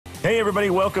Hey, everybody.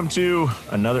 Welcome to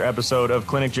another episode of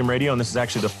Clinic Gym Radio, and this is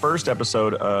actually the first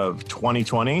episode of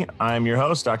 2020. I'm your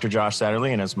host, Dr. Josh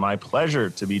Satterlee, and it's my pleasure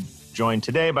to be joined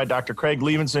today by Dr. Craig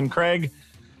Liebenson. Craig,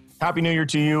 Happy New Year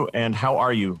to you, and how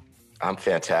are you? I'm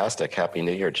fantastic. Happy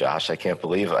New Year, Josh. I can't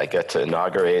believe I get to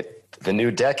inaugurate the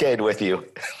new decade with you.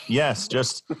 Yes,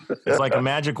 it's like a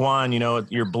magic wand. You know,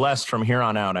 you're blessed from here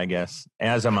on out, I guess.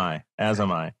 As am I.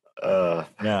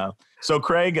 Yeah. So,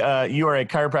 Craig, you are a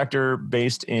chiropractor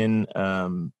based in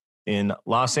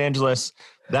Los Angeles.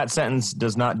 That sentence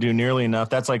does not do nearly enough.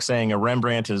 That's like saying a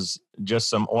Rembrandt is just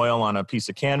some oil on a piece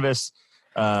of canvas.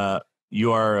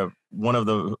 You are one of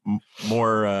the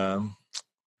more,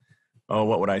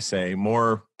 what would I say?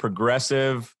 More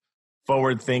progressive,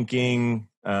 forward-thinking,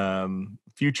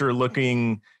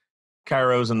 future-looking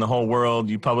chiros in the whole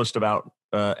world. You published about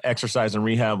exercise and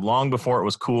rehab long before it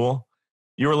was cool.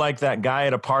 You were like that guy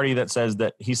at a party that says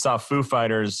that he saw Foo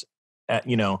Fighters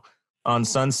on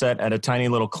Sunset at a tiny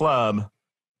little club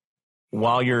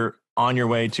while you're on your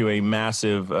way to a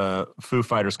massive Foo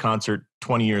Fighters concert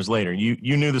 20 years later.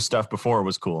 You knew the stuff before it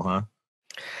was cool, huh?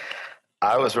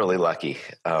 I was really lucky.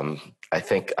 I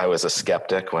think I was a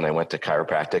skeptic when I went to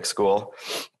chiropractic school,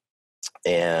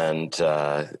 and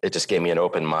it just gave me an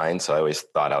open mind, so I always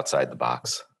thought outside the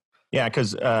box. Yeah,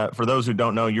 because for those who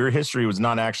don't know, your history was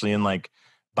not actually in like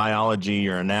biology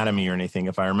or anatomy or anything,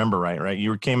 if I remember right?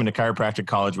 You came into chiropractic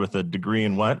college with a degree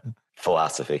in what?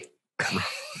 Philosophy.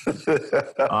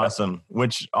 Awesome,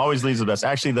 which always leaves the best.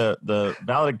 Actually, the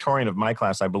valedictorian of my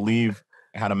class, I believe,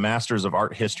 had a master's of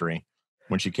art history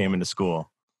when she came into school.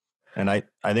 And I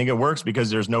think it works because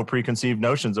there's no preconceived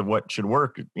notions of what should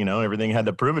work. You know, everything had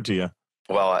to prove it to you.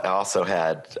 Well, I also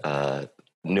had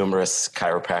numerous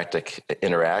chiropractic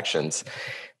interactions,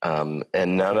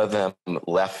 and none of them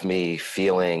left me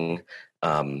feeling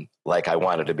like I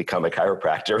wanted to become a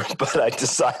chiropractor, but I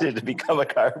decided to become a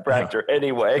chiropractor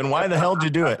anyway. And why the hell did you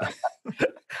do it?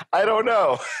 I don't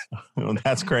know. Well,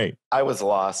 that's great. I was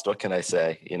lost. What can I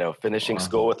say? You know, finishing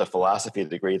school with a philosophy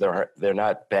degree, they're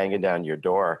not banging down your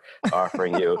door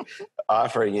offering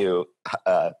you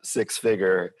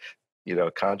six-figure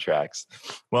contracts.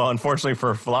 Well, unfortunately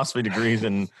for philosophy degrees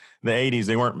in the 80s,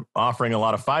 they weren't offering a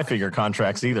lot of five-figure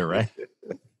contracts either, right?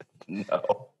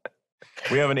 No.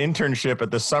 We have an internship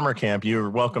at the summer camp you're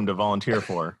welcome to volunteer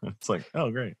for. It's like,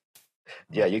 oh, great.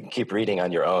 Yeah, you can keep reading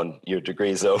on your own. Your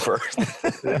degree's over.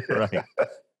 Right.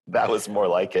 That was more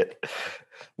like it.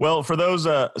 Well, for those,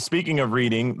 speaking of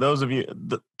reading, those of you,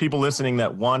 the people listening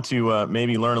that want to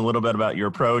maybe learn a little bit about your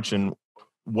approach and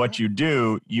what you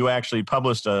do, you actually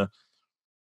published a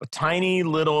tiny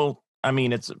little,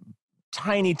 it's a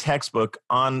tiny textbook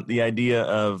on the idea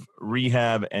of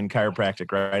rehab and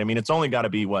chiropractic, right? I mean, it's only got to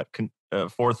be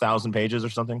 4,000 pages or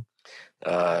something?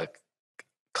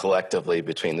 Collectively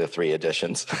between the three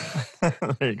editions.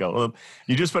 There you go. Well,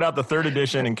 you just put out the third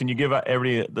edition, and can you give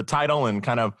everybody the title and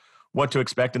kind of what to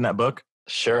expect in that book?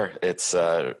 Sure. It's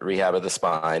Rehab of the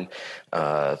Spine,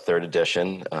 third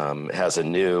edition. It has a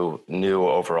new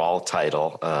overall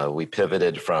title. We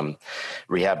pivoted from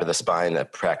Rehab of the Spine, a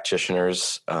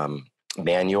practitioner's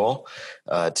manual,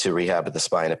 to Rehab of the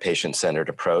Spine, a patient-centered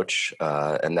approach.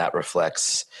 And that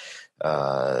reflects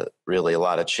really a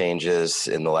lot of changes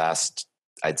in the last,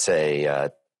 I'd say,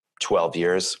 12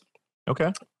 years.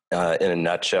 Okay. In a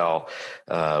nutshell,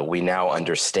 we now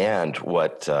understand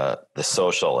what the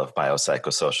social of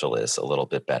biopsychosocial is a little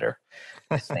bit better.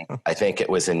 I think it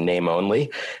was in name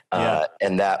only,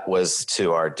 and that was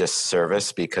to our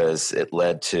disservice because it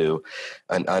led to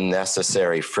an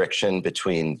unnecessary friction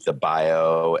between the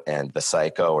bio and the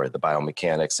psycho, or the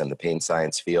biomechanics and the pain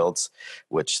science fields,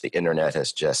 which the internet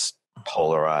has just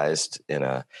polarized in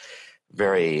a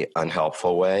very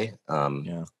unhelpful way.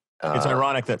 It's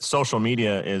ironic that social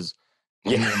media is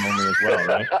in name only as well,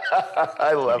 right?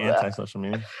 I love that. Anti-social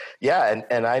media. Yeah,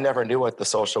 and I never knew what the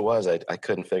social was. I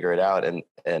couldn't figure it out.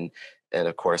 And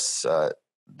of course,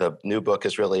 the new book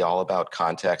is really all about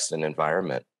context and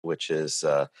environment, which is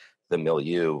the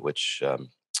milieu, which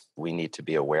we need to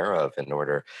be aware of in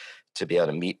order to be able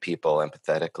to meet people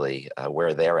empathetically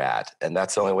where they're at. And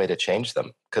that's the only way to change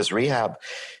them. Because rehab,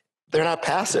 they're not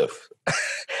passive.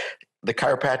 The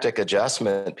chiropractic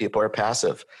adjustment, people are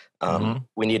passive.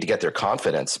 We need to get their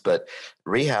confidence, but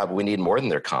rehab, we need more than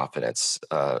their confidence.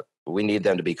 We need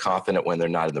them to be confident when they're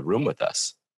not in the room with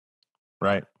us.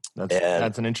 Right.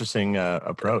 That's an interesting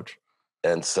approach.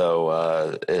 And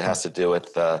so it has to do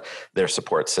with their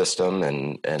support system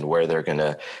and where they're going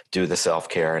to do the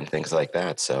self-care and things like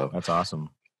that. So that's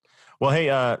awesome. Well,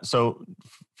 hey, so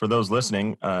for those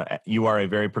listening, you are a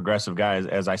very progressive guy,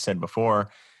 as I said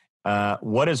before.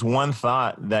 What is one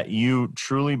thought that you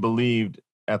truly believed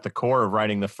at the core of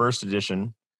writing the first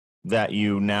edition that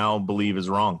you now believe is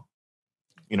wrong?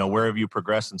 Where have you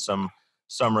progressed in some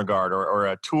regard, or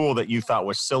a tool that you thought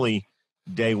was silly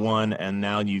day one, and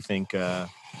now you think,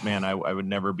 man, I would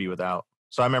never be without.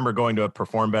 So I remember going to a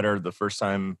Perform Better the first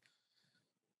time,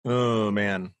 oh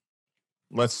man,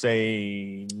 let's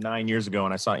say 9 years ago,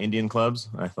 and I saw Indian clubs.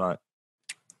 I thought,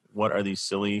 what are these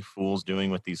silly fools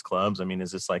doing with these clubs? I mean,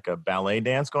 is this like a ballet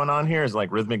dance going on here? Is it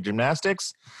like rhythmic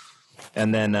gymnastics?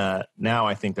 And then now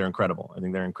I think they're incredible. I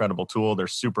think they're an incredible tool. They're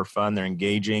super fun. They're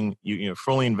engaging. You're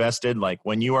fully invested. Like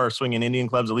when you are swinging Indian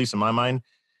clubs, at least in my mind,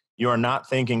 you are not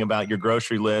thinking about your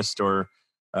grocery list or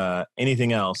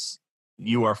anything else.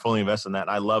 You are fully invested in that.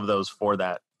 I love those for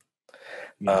that.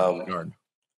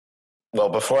 Well,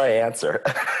 before I answer,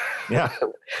 yeah,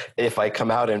 if I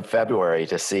come out in February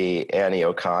to see Annie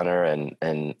O'Connor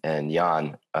and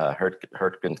Jan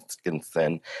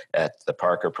Hertgensen at the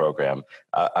Parker program,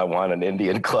 I want an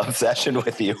Indian club session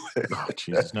with you. Oh,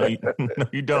 Jesus, no,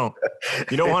 you don't.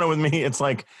 You don't want it with me. It's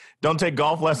like, don't take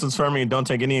golf lessons from me. Don't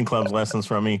take Indian clubs lessons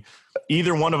from me.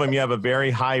 Either one of them, you have a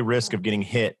very high risk of getting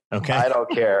hit. Okay, I don't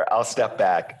care. I'll step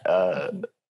back.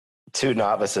 Two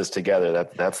novices together.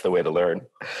 That's the way to learn.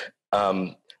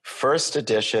 First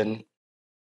edition,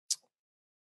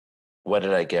 what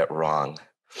did I get wrong?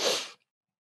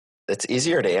 It's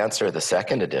easier to answer the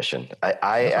second edition.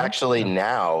 I actually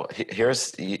now,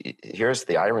 here's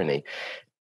the irony.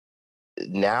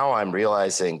 Now I'm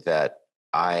realizing that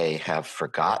I have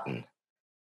forgotten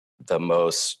the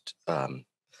most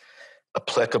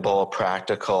applicable,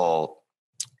 practical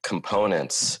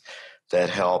components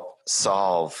that help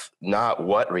solve not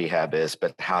what rehab is,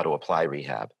 but how to apply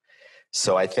rehab.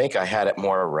 So I think I had it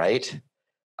more right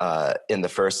in the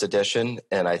first edition,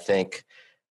 and I think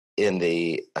in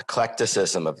the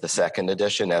eclecticism of the second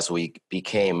edition, as we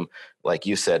became, like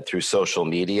you said, through social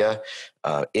media,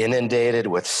 inundated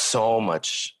with so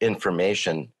much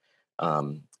information,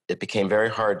 it became very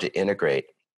hard to integrate.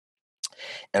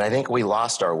 And I think we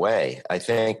lost our way. I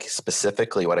think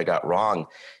specifically what I got wrong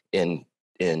in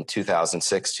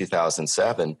 2006,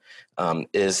 2007,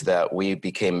 is that we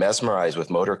became mesmerized with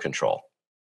motor control.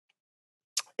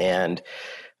 And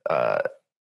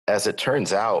as it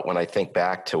turns out, when I think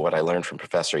back to what I learned from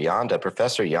Professor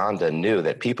Yanda knew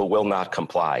that people will not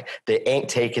comply. They ain't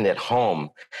taking it home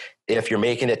if you're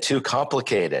making it too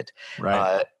complicated.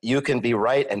 Right. You can be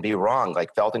right and be wrong.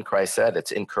 Like Feldenkrais said,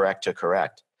 it's incorrect to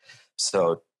correct.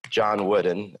 So John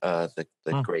Wooden, the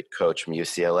great coach from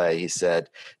UCLA, he said,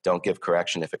 don't give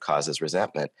correction if it causes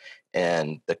resentment.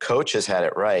 And the coaches had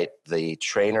it right. The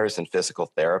trainers and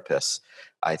physical therapists,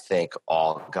 I think,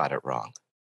 all got it wrong.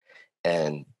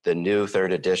 And the new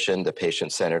third edition, the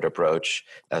patient-centered approach,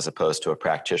 as opposed to a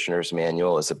practitioner's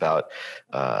manual, is about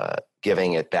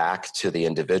giving it back to the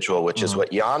individual, which is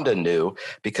what Yanda knew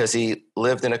because he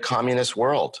lived in a communist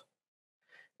world.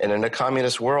 And in a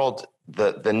communist world,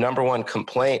 the number one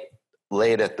complaint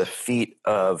laid at the feet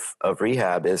of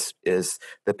rehab is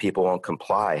that people won't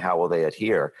comply. How will they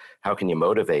adhere? How can you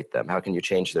motivate them? How can you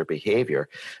change their behavior?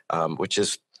 Which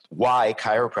is why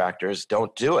chiropractors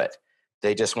don't do it.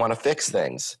 They just want to fix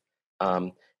things.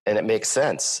 And it makes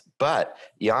sense. But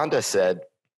Yanda said,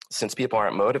 since people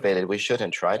aren't motivated, we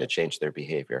shouldn't try to change their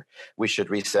behavior. We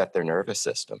should reset their nervous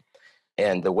system.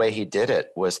 And the way he did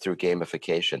it was through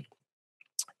gamification.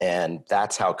 And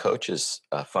that's how coaches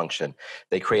function.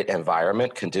 They create an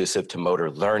environment conducive to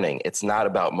motor learning. It's not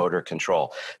about motor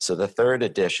control. So the third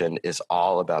edition is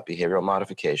all about behavioral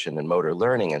modification and motor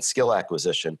learning and skill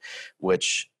acquisition,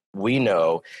 which we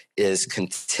know is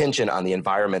contingent on the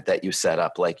environment that you set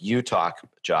up. Like you talk,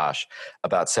 Josh,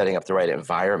 about setting up the right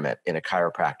environment in a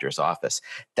chiropractor's office.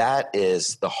 That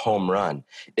is the home run.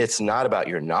 It's not about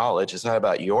your knowledge. It's not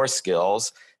about your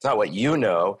skills. It's not what you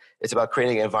know. It's about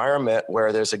creating an environment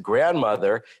where there's a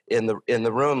grandmother in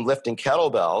the room lifting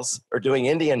kettlebells or doing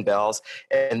Indian bells,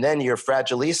 and then your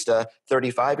fragilista,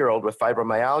 35-year-old with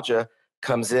fibromyalgia,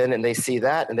 comes in and they see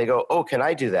that and they go, oh, can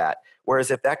I do that?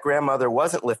 Whereas if that grandmother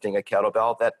wasn't lifting a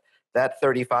kettlebell, that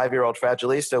 35-year-old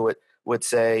fragilista would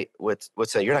say,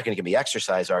 you're not going to give me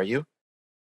exercise, are you?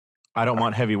 I don't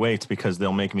want heavy weights because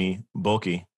they'll make me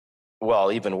bulky.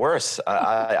 Well, even worse,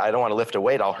 I don't want to lift a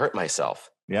weight. I'll hurt myself.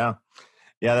 Yeah.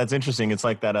 Yeah, that's interesting. It's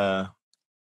like that,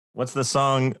 what's the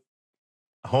song?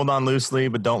 Hold on loosely,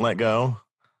 but don't let go.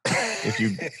 If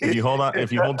you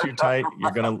hold too tight,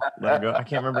 you're going to let it go. I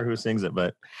can't remember who sings it,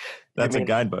 but that's a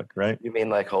guidebook, right? You mean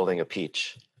like holding a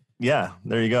peach? Yeah,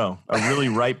 there you go. A really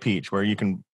ripe peach where you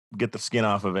can get the skin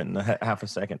off of it in half a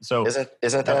second. So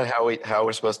isn't that how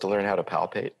we're supposed to learn how to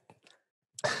palpate?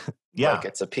 Yeah. like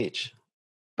it's a peach.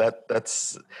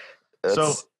 That's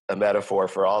So a metaphor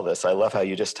for all this. I love how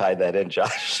you just tied that in,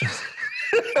 Josh.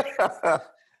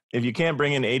 if you can't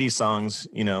bring in 80 songs,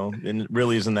 then it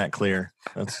really isn't that clear.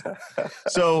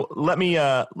 So let me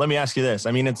ask you this.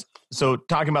 I mean, so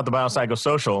talking about the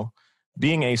biopsychosocial,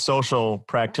 being a social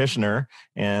practitioner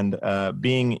and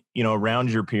being,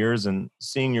 around your peers and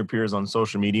seeing your peers on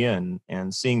social media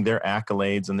and seeing their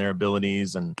accolades and their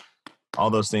abilities and all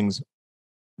those things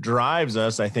drives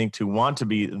us, I think, to want to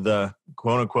be the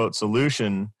quote unquote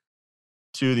solution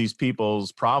to these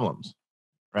people's problems,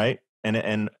 right?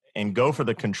 And go for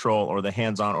the control or the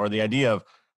hands-on or the idea of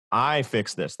I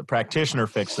fix this, the practitioner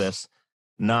fix this,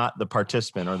 not the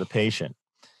participant or the patient.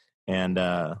 And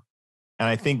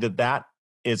I think that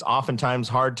is oftentimes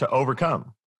hard to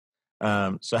overcome.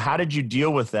 So how did you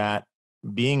deal with that?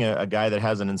 Being a guy that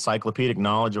has an encyclopedic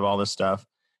knowledge of all this stuff,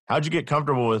 how'd you get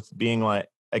comfortable with being like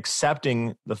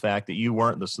accepting the fact that you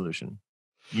weren't the solution?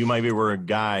 You maybe were a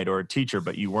guide or a teacher,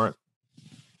 but you weren't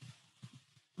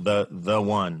the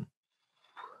one.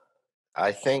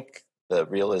 I think the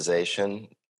realization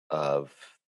of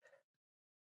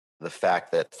the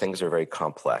fact that things are very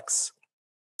complex.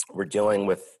 We're dealing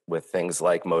with things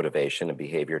like motivation and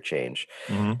behavior change.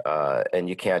 Mm-hmm. And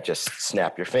you can't just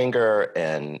snap your finger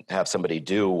and have somebody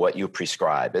do what you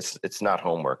prescribe. It's not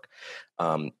homework.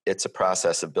 It's a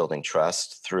process of building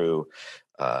trust through,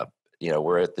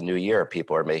 we're at the new year.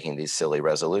 People are making these silly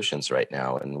resolutions right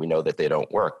now, and we know that they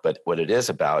don't work. But what it is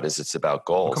about is it's about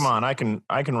goals. Oh, come on, I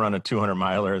can run a 200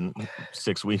 miler in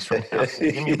 6 weeks from now.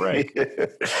 Give me a break.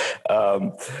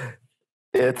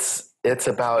 It's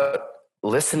about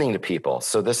listening to people.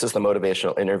 So this is the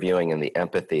motivational interviewing and the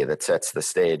empathy that sets the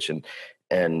stage.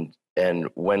 And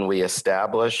when we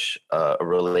establish a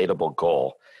relatable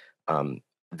goal,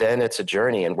 then it's a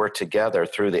journey, and we're together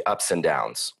through the ups and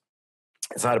downs.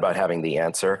 It's not about having the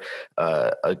answer.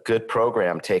 A good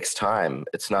program takes time.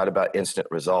 It's not about instant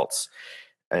results.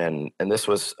 And this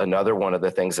was another one of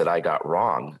the things that I got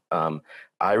wrong.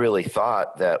 I really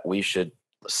thought that we should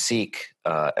seek,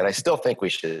 and I still think we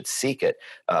should seek it,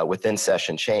 within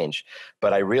session change.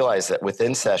 But I realized that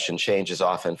within session change is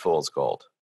often fool's gold.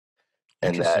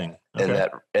 Interesting. In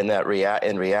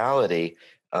reality,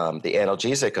 the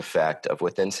analgesic effect of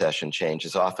within session change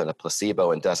is often a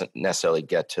placebo and doesn't necessarily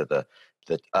get to the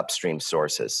upstream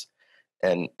sources.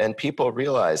 And people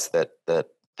realize that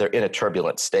they're in a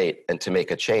turbulent state, and to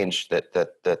make a change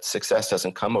that success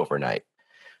doesn't come overnight.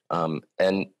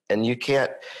 And you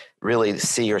can't really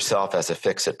see yourself as a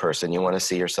fix-it person. You want to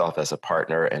see yourself as a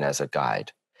partner and as a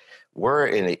guide. We're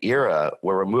in an era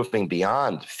where we're moving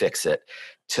beyond fix-it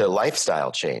to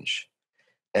lifestyle change.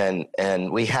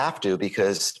 And we have to,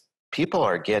 because people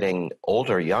are getting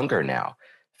older, younger now.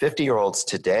 50-year-olds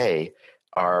today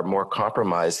are more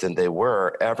compromised than they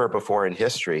were ever before in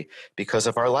history because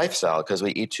of our lifestyle, because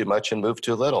we eat too much and move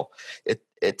too little.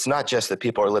 It's not just that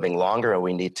people are living longer and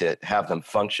we need to have them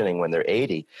functioning when they're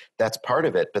 80. That's part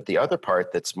of it. But the other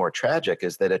part that's more tragic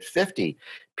is that at 50,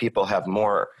 people have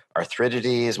more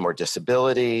arthritides, more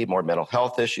disability, more mental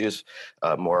health issues,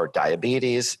 more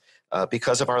diabetes,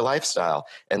 because of our lifestyle.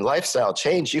 And lifestyle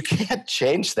change, you can't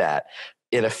change that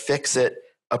in a fix-it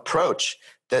approach.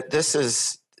 That this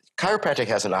is, chiropractic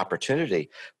has an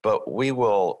opportunity, but we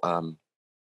will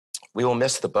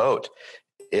miss the boat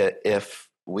if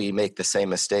we make the same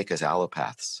mistake as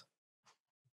allopaths.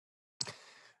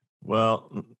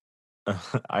 Well,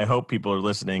 I hope people are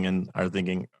listening and are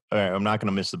thinking, all right, I'm not going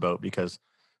to miss the boat, because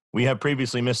we have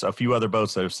previously missed a few other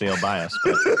boats that have sailed by us.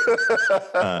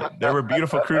 But, there were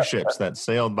beautiful cruise ships that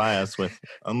sailed by us with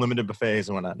unlimited buffets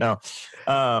and whatnot. No,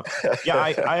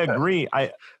 I agree.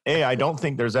 I don't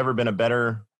think there's ever been a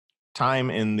better time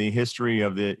in the history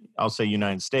of I'll say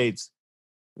United States,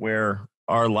 where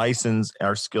our license,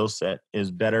 our skill set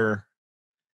is better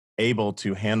able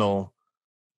to handle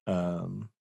a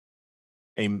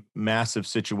massive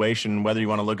situation, whether you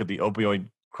want to look at the opioid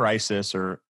crisis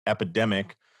or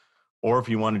epidemic, or if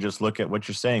you want to just look at what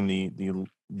you're saying,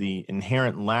 the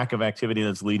inherent lack of activity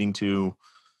that's leading to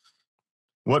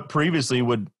what previously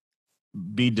would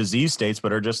be disease states,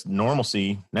 but are just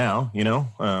normalcy now,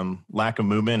 lack of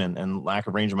movement and lack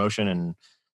of range of motion, and,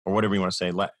 or whatever you want to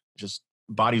say, just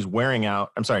bodies wearing out.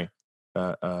 I'm sorry,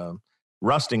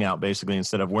 rusting out basically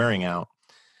instead of wearing out.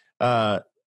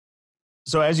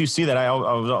 So as you see that, I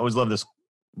always love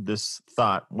this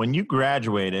thought. When you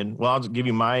graduated, well, I'll just give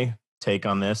you my take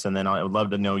on this, and then I would love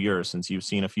to know yours, since you've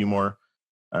seen a few more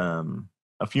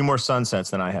sunsets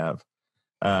than I have.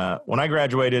 When I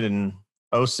graduated in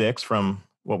 2006 from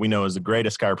what we know is the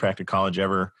greatest chiropractic college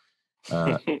ever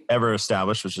ever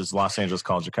established, which is Los Angeles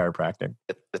College of Chiropractic.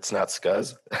 It's not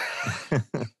SCUS.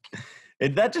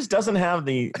 That just doesn't have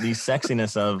the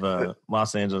sexiness of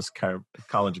Los Angeles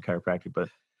College of Chiropractic, but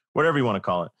whatever you want to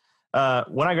call it.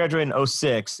 When I graduated in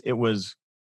 2006, it was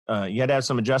you had to have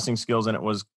some adjusting skills, and it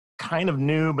was kind of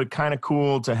new, but kind of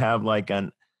cool to have like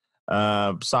an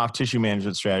soft tissue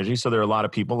management strategy. So there are a lot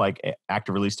of people like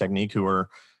Active Release Technique who are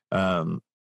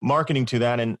marketing to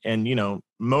that and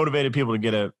motivated people to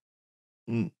get a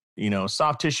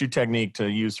soft tissue technique to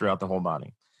use throughout the whole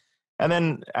body. And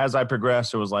then as I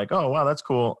progressed, it was like, oh, wow, that's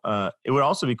cool. It would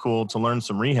also be cool to learn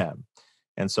some rehab.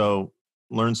 And so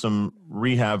learn some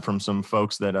rehab from some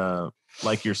folks that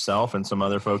like yourself and some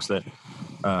other folks that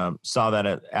saw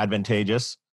that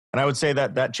advantageous. And I would say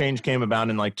that change came about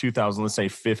in like 2000, let's say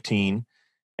 15.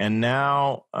 And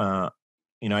now, I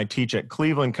teach at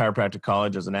Cleveland Chiropractic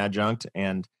College as an adjunct.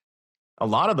 And a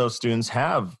lot of those students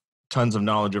have tons of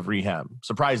knowledge of rehab,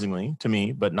 surprisingly to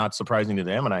me, but not surprising to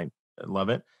them. And I love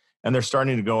it. And they're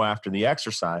starting to go after the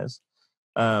exercise.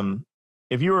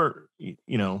 If you were,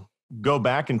 go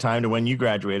back in time to when you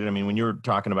graduated, I mean, when you were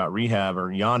talking about rehab or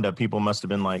Yonda, people must have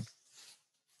been like,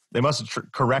 they must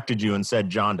have corrected you and said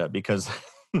Jonda because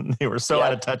they were so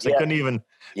out of touch. They couldn't even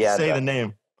say the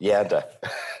name. Yonda.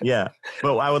 Yeah.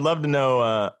 But I would love to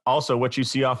know also what you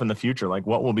see off in the future. Like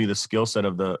what will be the skill set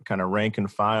of the kind of rank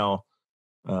and file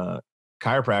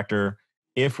chiropractor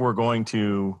if we're going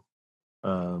to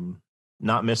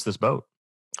not miss this boat?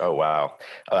 Oh, wow.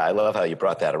 I love how you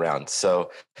brought that around.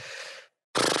 So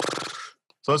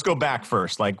let's go back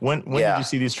first. Like when did you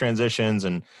see these transitions?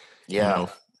 And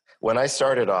when I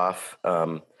started off,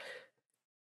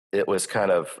 it was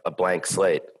kind of a blank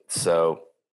slate. So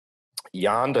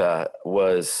Yonda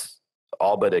was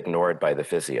all but ignored by the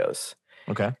physios.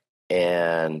 Okay.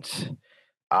 And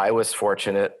I was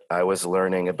fortunate. I was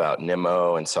learning about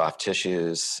NIMO and soft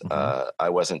tissues. Mm-hmm. I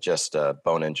wasn't just a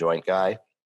bone and joint guy.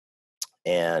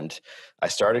 And I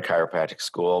started chiropractic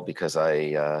school because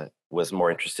I was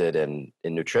more interested in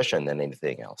nutrition than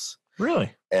anything else.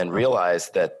 Really? And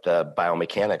realized that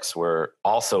biomechanics were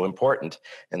also important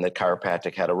and that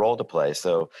chiropractic had a role to play.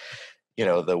 So,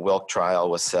 the Wilk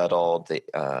trial was settled. The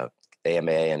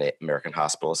AMA and American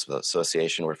Hospital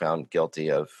Association were found guilty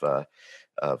of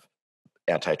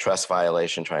antitrust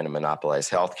violation, trying to monopolize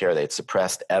healthcare. They'd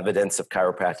suppressed evidence of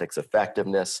chiropractic's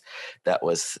effectiveness that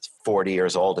was 40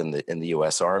 years old in the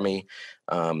U.S. Army.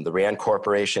 The RAND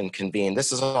Corporation convened.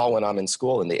 This is all when I'm in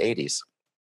school in the 80s.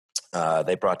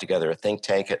 They brought together a think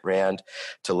tank at RAND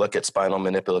to look at spinal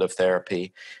manipulative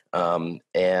therapy. And,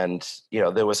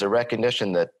 there was a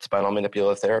recognition that spinal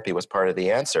manipulative therapy was part of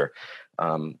the answer.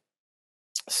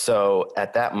 So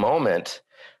at that moment,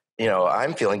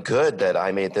 I'm feeling good that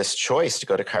I made this choice to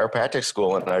go to chiropractic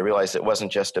school. And I realized it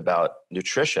wasn't just about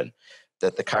nutrition,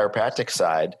 that the chiropractic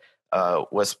side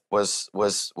was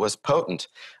potent.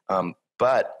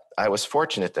 But I was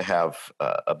fortunate to have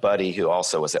a buddy who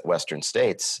also was at Western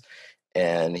States,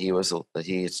 and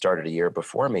he started a year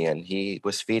before me, and he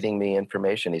was feeding me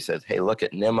information. He said, hey, look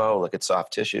at NIMO, look at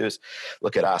soft tissues,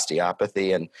 look at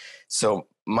osteopathy. And so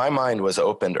my mind was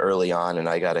opened early on, and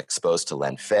I got exposed to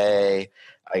Len-Fay.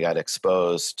 I got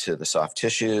exposed to the soft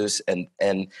tissues, and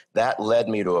that led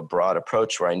me to a broad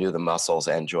approach where I knew the muscles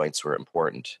and joints were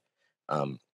important.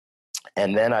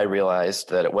 And then I realized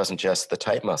that it wasn't just the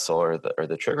tight muscle or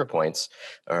the trigger points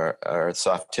or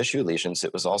soft tissue lesions.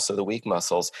 It was also the weak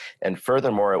muscles. And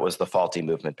furthermore, it was the faulty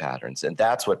movement patterns. And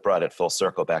that's what brought it full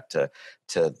circle back to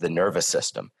the nervous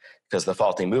system, because the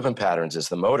faulty movement patterns is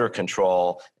the motor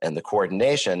control and the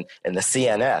coordination and the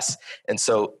CNS. And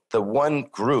so the one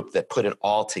group that put it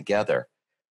all together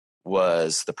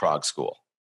was the Prague School.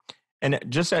 And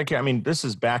just out of curiosity, this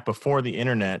is back before the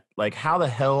internet. Like, how the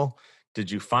hell did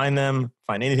you find them?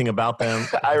 Find anything about them?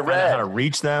 I read how to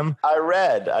reach them. I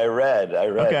read.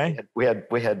 Okay.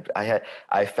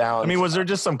 I found. Was there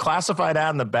just some classified ad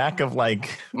in the back of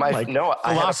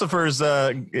Philosophers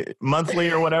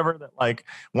Monthly or whatever that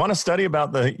want to study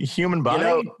about the human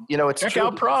body? It's Check true.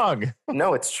 out Prague.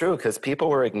 No, it's true, because people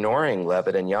were ignoring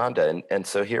Levitt and Yonda, and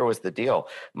so here was the deal.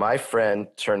 My friend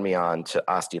turned me on to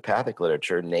osteopathic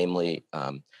literature, namely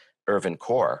Irvin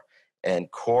Kaur.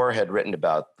 And Kaur had written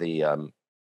about the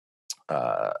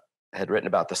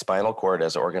spinal cord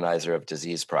as organizer of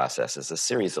disease processes, a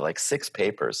series of 6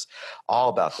 papers, all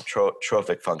about the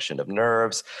trophic function of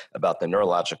nerves, about the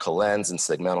neurological lens and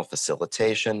segmental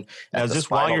facilitation. Now, is this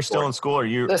while you're still in school, or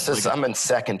you? I'm in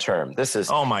second term. This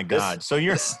is. Oh my God! So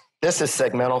you're. This is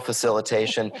segmental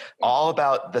facilitation, all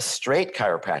about the straight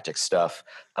chiropractic stuff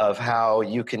of how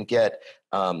you can get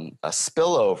a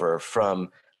spillover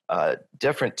from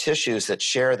different tissues that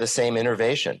share the same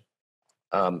innervation.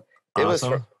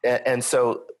 Awesome. And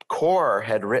so CORE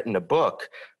had written a book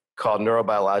called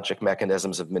Neurobiologic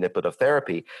Mechanisms of Manipulative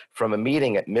Therapy from a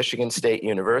meeting at Michigan State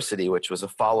University, which was a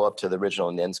follow-up to the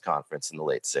original NINS conference in the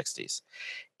late 60s.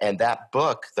 And that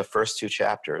book, the first 2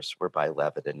 chapters were by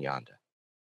Levitt and Yanda.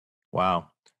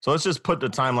 Wow. So let's just put the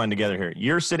timeline together here.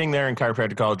 You're sitting there in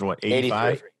chiropractic college in what,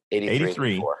 85?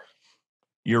 83.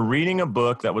 You're reading a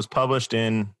book that was published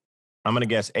in, I'm going to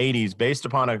guess, 80s, based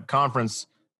upon a conference.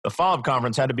 The follow-up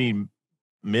conference had to be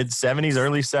mid-70s,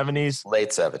 early 70s? Late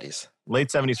 70s. Late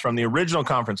 70s from the original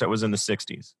conference that was in the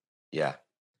 60s. Yeah.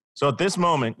 So at this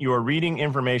moment, you are reading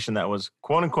information that was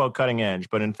quote-unquote cutting edge,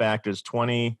 but in fact is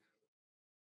 20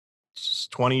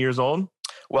 years old?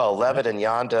 Well, Levitt and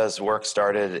Yanda's work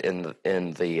started in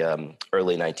the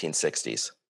early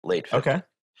 1960s, late 50s. Okay.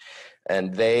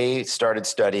 And they started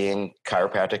studying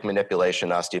chiropractic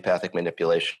manipulation, osteopathic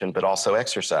manipulation, but also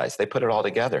exercise. They put it all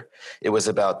together. It was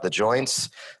about the joints,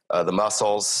 the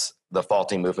muscles, the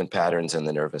faulty movement patterns, and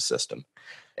the nervous system.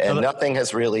 And nothing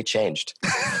has really changed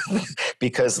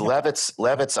because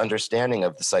Levitt's understanding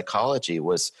of the psychology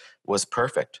was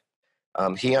perfect.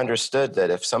 He understood that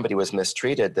if somebody was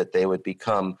mistreated, that they would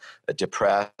become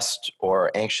depressed or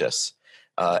anxious.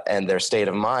 And their state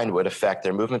of mind would affect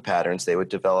their movement patterns. They would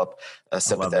develop a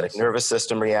sympathetic nervous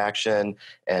system reaction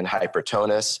and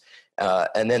hypertonus.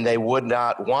 And then they would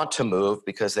not want to move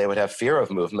because they would have fear of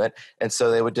movement. And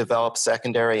so they would develop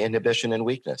secondary inhibition and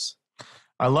weakness.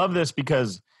 I love this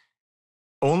because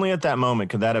only at that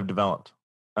moment could that have developed.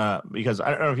 Because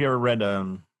I don't know if you ever read,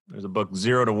 there's a book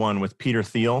 0 to 1 with Peter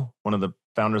Thiel, one of the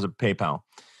founders of PayPal.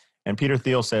 And Peter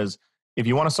Thiel says, if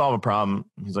you want to solve a problem,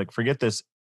 he's like, forget this,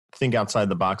 think outside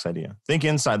the box idea. Think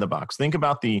inside the box. Think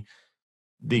about the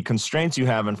constraints you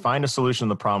have and find a solution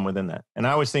to the problem within that. And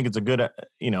I always think it's a good,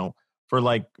 for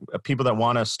like people that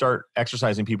want to start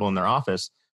exercising people in their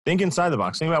office, think inside the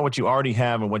box. Think about what you already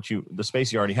have and the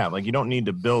space you already have. Like you don't need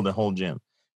to build a whole gym.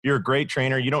 If you're a great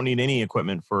trainer, you don't need any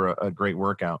equipment for a great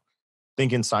workout.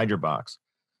 Think inside your box.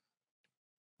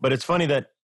 But it's funny that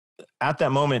at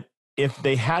that moment, if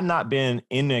they had not been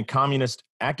in a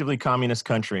actively communist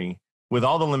country with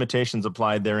all the limitations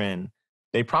applied therein,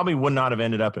 they probably would not have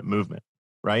ended up at movement,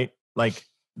 right? Like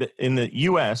in the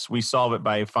US, we solve it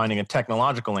by finding a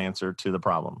technological answer to the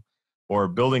problem or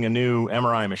building a new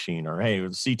MRI machine or, hey,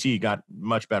 the CT got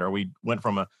much better. We went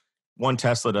from a 1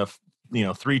 Tesla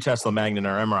to, 3 Tesla magnet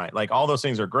or MRI. Like all those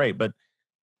things are great, but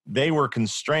they were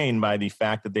constrained by the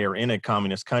fact that they are in a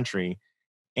communist country.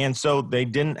 And so they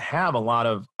didn't have a lot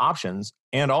of options.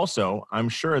 And also, I'm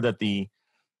sure that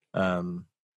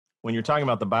when you're talking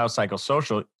about the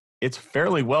biopsychosocial, it's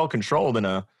fairly well controlled in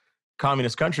a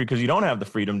communist country because you don't have the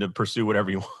freedom to pursue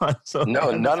whatever you want. So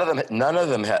no, none of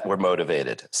them were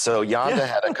motivated. So Yanda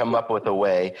had to come up with a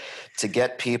way to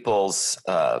get people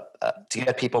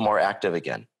more active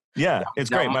again. Yeah, it's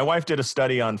great. My wife did a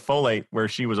study on folate where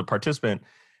she was a participant.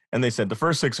 And they said, the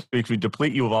first 6 weeks, we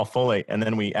deplete you of all folate, and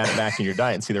then we add it back in your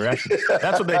diet and see the reaction.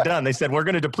 That's what they've done. They said, we're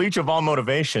going to deplete you of all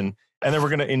motivation, and then we're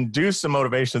going to induce some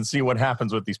motivation and see what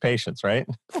happens with these patients, right?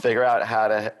 Figure out how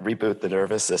to reboot the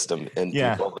nervous system in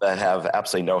people that have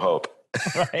absolutely no hope.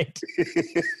 Right.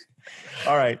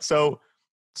 All right. So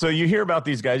you hear about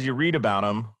these guys, you read about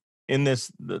them. In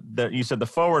this, you said the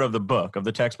foreword of the book, of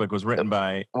the textbook, was written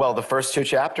by... Well, the first 2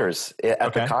 chapters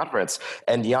at the conference.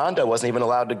 And Yanda wasn't even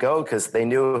allowed to go because they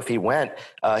knew if he went,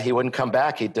 he wouldn't come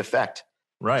back. He'd defect.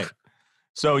 Right.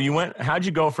 So how'd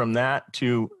you go from that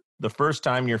to the first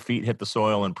time your feet hit the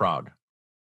soil in Prague?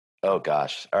 Oh,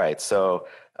 gosh. All right. So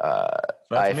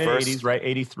that's mid-80s, right?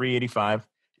 83, 85.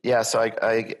 Yeah. So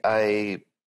I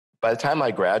by the time I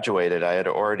graduated, I had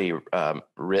already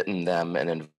written them and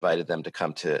invited them to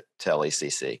come to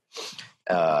LACC.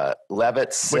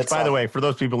 Levitt sits Which, by the way, for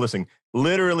those people listening,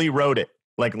 literally wrote it.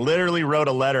 Like literally wrote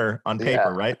a letter on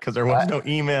paper, right? Because there was no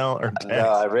email or text.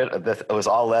 No, it was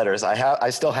all letters. I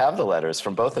still have the letters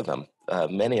from both of them,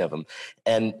 many of them.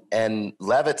 And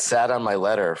Levitt sat on my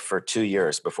letter for 2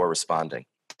 years before responding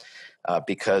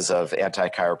because of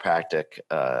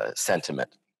anti-chiropractic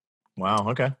sentiment. Wow.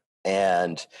 Okay.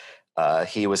 And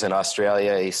he was in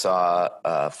Australia. He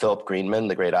saw Philip Greenman,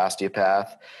 the great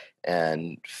osteopath,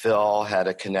 and Phil had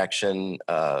a connection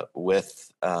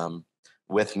with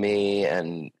me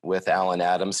and with Alan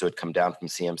Adams, who had come down from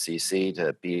CMCC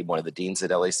to be one of the deans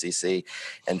at LACC.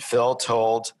 And Phil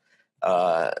told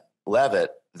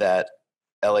Levitt that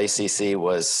LACC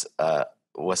was a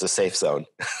safe zone.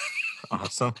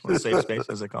 Awesome. A safe space,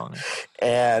 as they call it.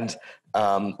 And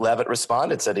Levitt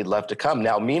responded, said he'd love to come.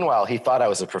 Now, meanwhile, he thought I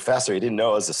was a professor. He didn't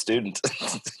know I was a student.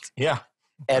 Yeah.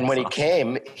 And when he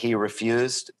came, he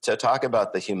refused to talk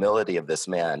about the humility of this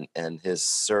man and his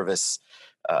service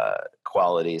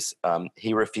qualities.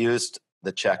 He refused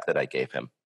the check that I gave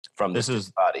him from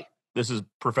the body. This is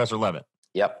Professor Levitt.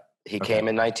 Yep. He came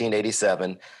in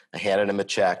 1987. I handed him a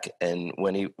check. And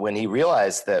when he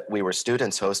realized that we were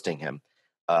students hosting him,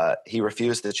 he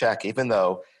refused the check, even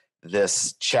though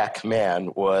this Czech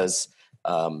man was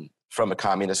from a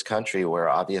communist country where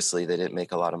obviously they didn't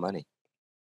make a lot of money.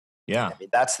 Yeah. I mean,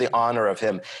 that's the honor of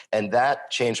him. And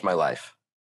that changed my life.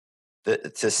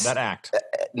 That act.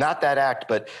 Not that act,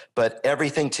 but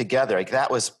everything together. Like,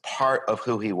 that was part of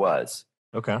who he was.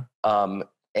 Okay.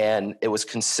 And it was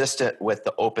consistent with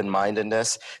the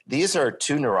open-mindedness. These are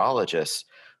two neurologists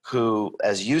who,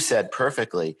 as you said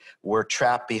perfectly, were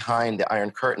trapped behind the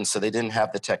Iron Curtain, so they didn't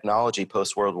have the technology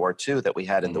post-World War II that we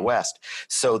had in the West.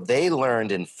 So they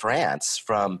learned in France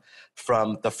from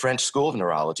the French School of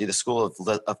Neurology, the school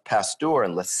of Pasteur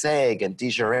and Lesage and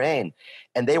Desjardins,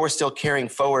 and they were still carrying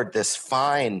forward this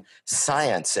fine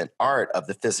science and art of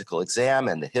the physical exam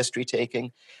and the history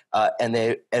taking.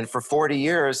 And for 40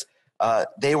 years,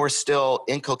 they were still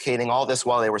inculcating all this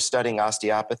while they were studying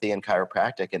osteopathy and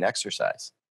chiropractic and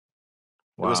exercise.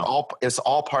 Wow. It was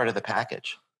all part of the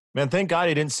package. Man, thank God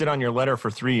he didn't sit on your letter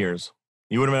for 3 years.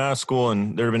 You would have been out of school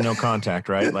and there'd have been no contact,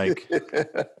 right? Like,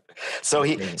 so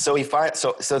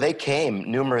they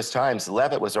came numerous times.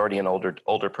 Levitt was already an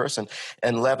older person,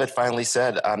 and Levitt finally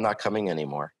said, "I'm not coming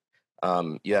anymore.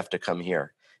 You have to come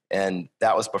here." And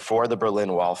that was before the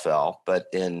Berlin Wall fell. But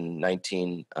in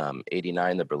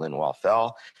 1989, the Berlin Wall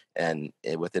fell, and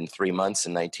within 3 months,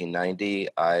 in 1990,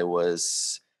 I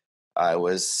was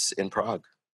in Prague.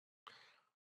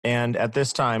 And at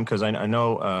this time, because I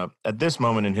know at this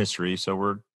moment in history, so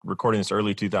we're recording this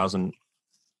early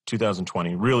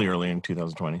 2020, really early in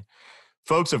 2020,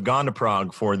 folks have gone to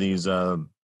Prague for these, DNSD,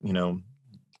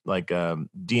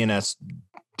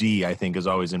 I think, is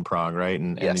always in Prague, right?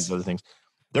 And these other things.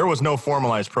 There was no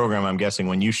formalized program, I'm guessing,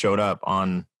 when you showed up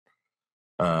on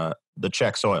the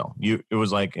Czech soil. It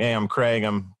was like, hey, I'm Craig.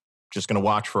 I'm just going to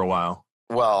watch for a while.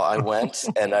 Well, I went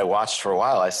and I watched for a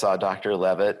while. I saw Dr.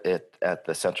 Levitt at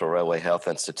the Central Railway Health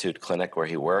Institute clinic where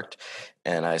he worked,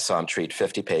 and I saw him treat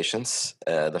 50 patients.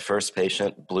 The first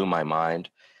patient blew my mind,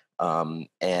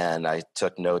 and I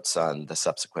took notes on the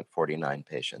subsequent 49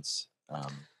 patients.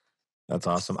 That's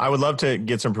awesome. I would love to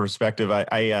get some perspective.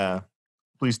 I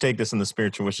please take this in the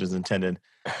spirit in which it is intended.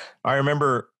 I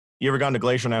remember, you ever gone to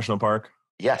Glacier National Park?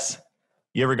 Yes.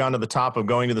 You ever gone to the top of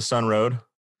Going to the Sun Road?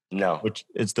 No. Which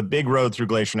it's the big road through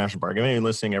Glacier National Park. If anyone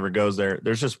listening ever goes there,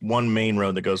 there's just one main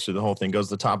road that goes through the whole thing, goes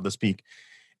to the top of this peak.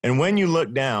 And when you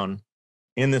look down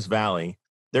in this valley,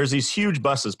 there's these huge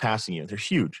buses passing you. They're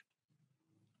huge.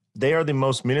 They are the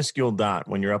most minuscule dot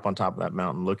when you're up on top of that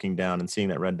mountain looking down and seeing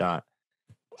that red dot.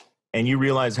 And you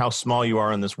realize how small you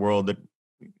are in this world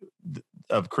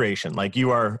of creation. Like,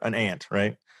 you are an ant,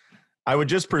 right? I'm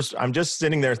just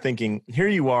sitting there thinking, here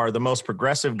you are, the most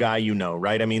progressive guy you know,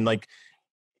 right? I mean, like,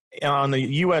 on the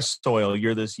U.S. soil,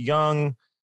 you're this young,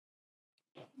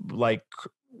 like,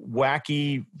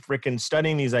 wacky, freaking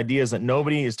studying these ideas that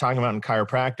nobody is talking about in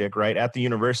chiropractic, right? At the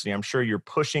university, I'm sure you're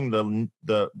pushing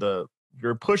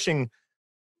you're pushing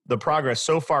the progress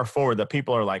so far forward that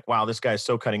people are like, wow, this guy's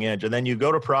so cutting edge. And then you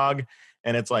go to Prague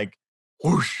and it's like,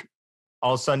 whoosh,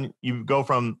 all of a sudden you go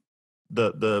from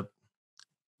the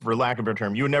for lack of a better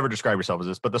term, you would never describe yourself as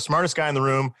this, but the smartest guy in the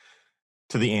room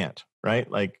to the ant, right?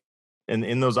 Like, and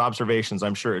in those observations,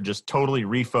 I'm sure it just totally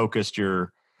refocused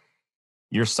your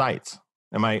sights.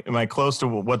 Am I close to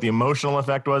what the emotional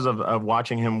effect was of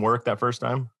watching him work that first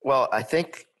time? Well, I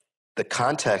think the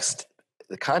context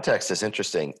is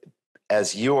interesting.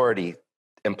 As you already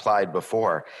implied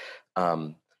before,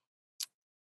 back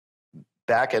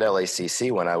at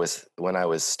LACC when I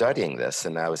was studying this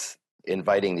and I was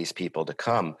inviting these people to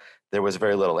come, there was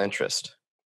very little interest.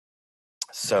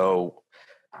 So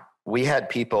we had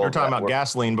people. You're talking about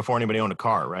gasoline before anybody owned a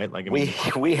car, right? Like, I mean,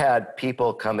 we had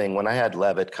people coming when I had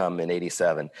Levitt come in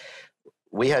 '87.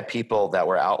 We had people that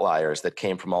were outliers that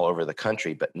came from all over the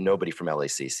country, but nobody from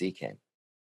LACC came.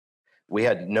 We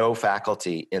had no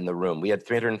faculty in the room. We had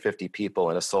 350 people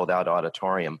in a sold-out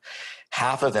auditorium.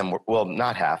 Half of them were, well,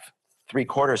 not half,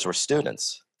 3/4 were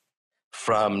students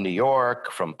from New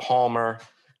York, from Palmer,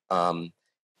 and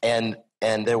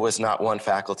there was not one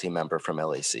faculty member from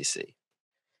LACC.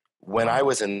 When I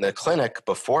was in the clinic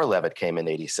before Levitt came in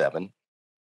 '87,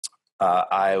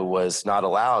 I was not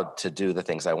allowed to do the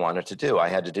things I wanted to do. I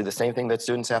had to do the same thing that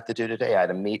students have to do today. I had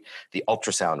to meet the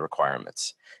ultrasound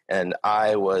requirements. And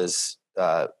I was,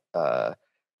 I'm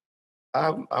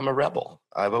a rebel.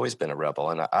 I've always been a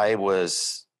rebel. And I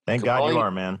was Thank God you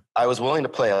are, man. I was willing to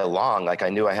play along. Like I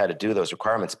knew I had to do those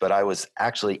requirements, but I was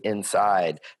actually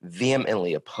inside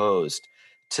vehemently opposed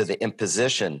to the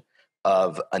imposition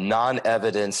of a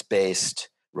non-evidence-based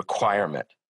requirement.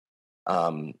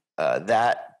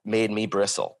 That made me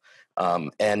bristle.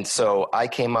 And so I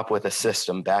came up with a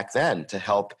system back then to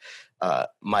help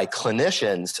my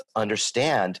clinicians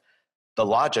understand the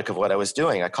logic of what I was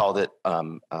doing. I called it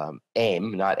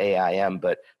AIM, not AIM,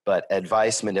 but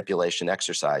advice, manipulation,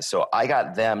 exercise. So I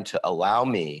got them to allow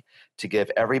me to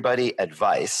give everybody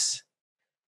advice,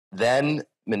 then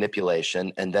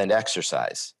manipulation, and then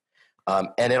exercise.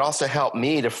 And it also helped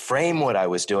me to frame what I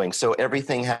was doing. So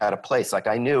everything had a place. Like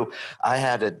I knew I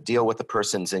had to deal with the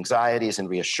person's anxieties and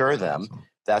reassure them.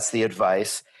 That's the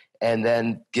advice. And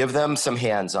then give them some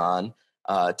hands-on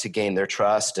to gain their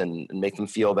trust and make them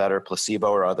feel better, placebo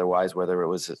or otherwise, whether it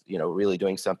was, really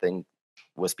doing something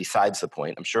was besides the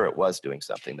point. I'm sure it was doing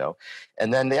something though.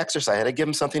 And then the exercise, I had to give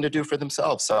them something to do for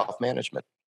themselves, self-management.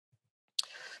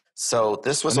 So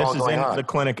this was all going on. This is in the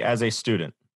clinic as a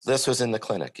student. This was in the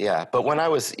clinic, yeah. But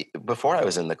before I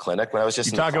was in the clinic, when I was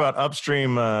just... You talk about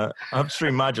upstream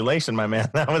modulation, my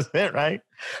man. That was it, right?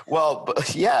 Well,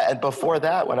 yeah. And before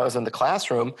that, when I was in the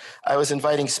classroom, I was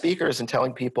inviting speakers and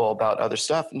telling people about other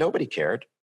stuff. Nobody cared.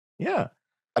 Yeah.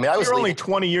 I mean, You're only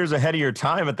 20 years ahead of your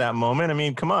time at that moment. I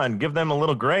mean, come on, give them a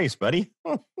little grace, buddy.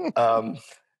 I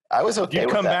was okay with that. You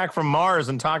come back from Mars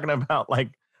and talking about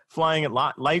like flying at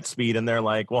light speed, and they're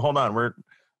like, well, hold on,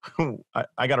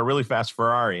 I got a really fast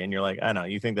Ferrari. And you're like, I know,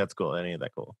 you think that's cool. That ain't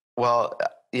that cool. Well,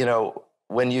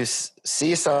 when you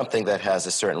see something that has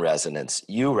a certain resonance,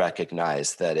 you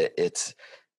recognize that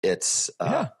it's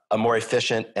a more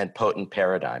efficient and potent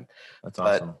paradigm. That's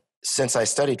awesome. But since I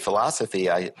studied philosophy,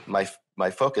 my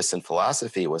focus in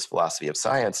philosophy was philosophy of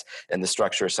science and the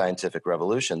structure of scientific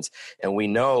revolutions. And we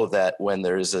know that when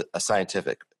there is a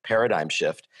scientific paradigm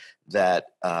shift, that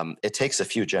it takes a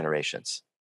few generations.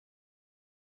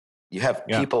 You have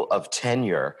people of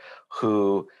tenure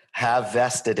who have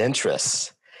vested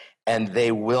interests, and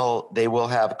they will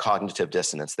have cognitive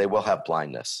dissonance. They will have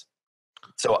blindness.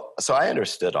 So I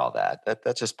understood all that.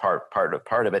 That's just part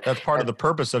of it. That's part of the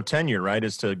purpose of tenure, right?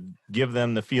 Is to give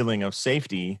them the feeling of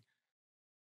safety,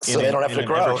 so they don't have to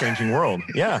grow. Ever-changing world.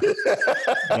 Yeah.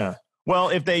 Yeah. Well,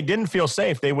 if they didn't feel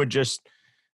safe, they would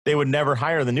never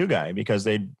hire the new guy, because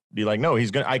they'd be like, no,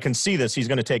 I can see this. He's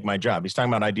going to take my job. He's talking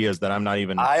about ideas that I'm not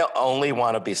even. I only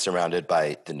want to be surrounded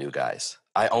by the new guys.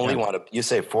 I only want to, you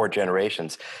say 4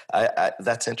 generations.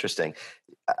 That's interesting.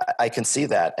 I can see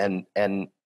that. And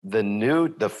the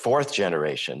 4th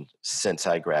generation since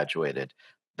I graduated,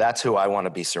 that's who I want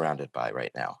to be surrounded by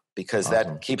right now, because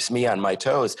that keeps me on my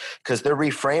toes, because they're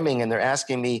reframing and they're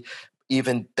asking me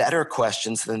even better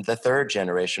questions than the 3rd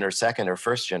generation or 2nd or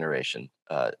 1st generation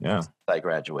I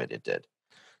graduated did.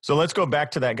 So let's go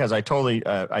back to that, because I totally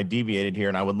I deviated here,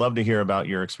 and I would love to hear about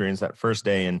your experience that first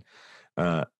day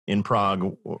in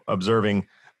Prague observing.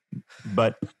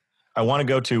 But I want to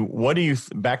go to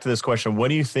back to this question. What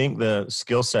do you think the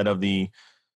skill set of the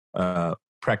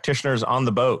practitioners on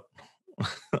the boat?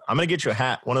 I'm going to get you a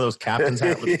hat, one of those captain's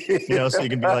hats, so you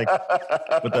can be like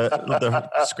with the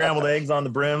scrambled eggs on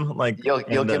the brim. Like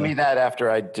you'll give me that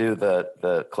after I do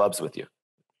the clubs with you.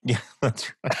 Yeah,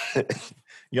 that's right.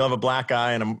 You'll have a black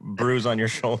eye and a bruise on your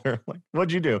shoulder. Like,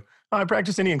 what'd you do? Oh, I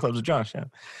practiced Indian clubs with Josh. Yeah.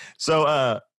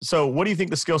 So what do you think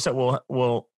the skill set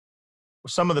will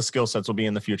some of the skill sets will be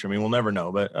in the future? I mean, we'll never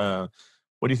know, but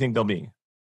what do you think they'll be?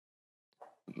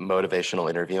 Motivational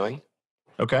interviewing.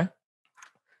 Okay.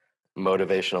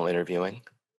 Motivational interviewing.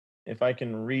 If I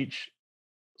can reach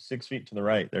 6 feet to the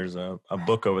right, there's a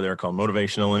book over there called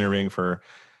Motivational Interviewing for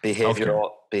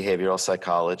Behavioral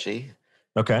psychology.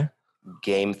 Okay.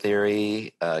 Game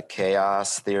theory,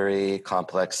 chaos theory,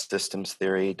 complex systems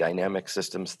theory, dynamic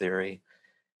systems theory.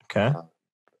 Okay.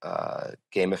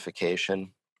 Gamification.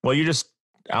 Well, you just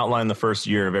outlined the first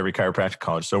year of every chiropractic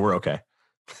college, so we're okay.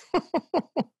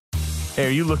 Hey,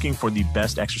 are you looking for the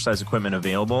best exercise equipment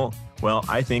available? Well,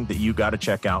 I think that you got to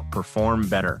check out Perform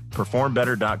Better.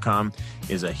 PerformBetter.com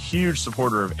is a huge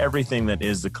supporter of everything that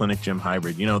is the Clinic Gym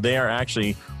Hybrid. They are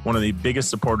actually one of the biggest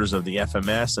supporters of the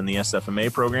FMS and the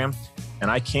SFMA program,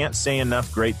 and I can't say enough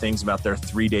great things about their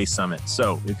 3-day summit.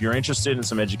 So if you're interested in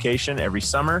some education every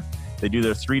summer, they do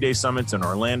their 3-day summits in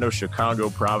Orlando, Chicago,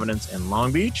 Providence, and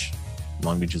Long Beach.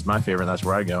 Long Beach is my favorite. That's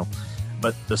where I go.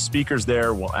 But the speakers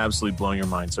there will absolutely blow your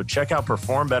mind. So check out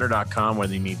PerformBetter.com,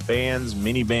 whether you need bands,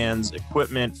 mini bands,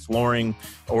 equipment, flooring,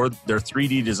 or their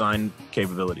 3D design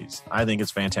capabilities. I think it's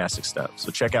fantastic stuff.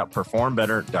 So check out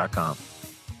PerformBetter.com.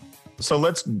 So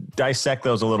let's dissect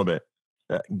those a little bit.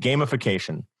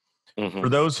 Gamification. Mm-hmm. For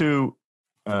those who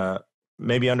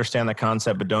maybe understand the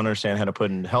concept, but don't understand how to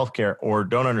put it into healthcare, or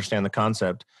don't understand the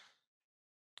concept.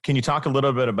 Can you talk a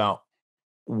little bit about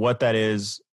what that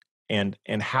is and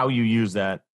how you use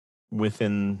that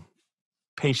within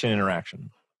patient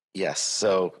interaction? Yes.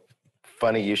 So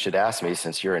funny you should ask me,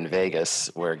 since you're in Vegas,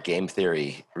 where game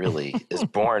theory really is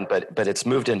born, but it's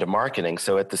moved into marketing.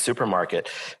 So at the supermarket,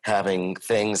 having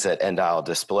things at end aisle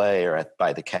display or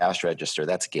by the cash register,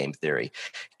 that's game theory.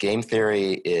 Game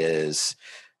theory is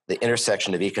the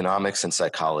intersection of economics and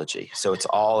psychology. So it's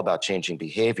all about changing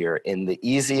behavior in the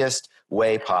easiest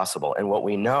way possible. And what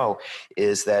we know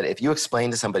is that if you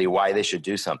explain to somebody why they should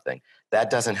do something, that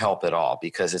doesn't help at all,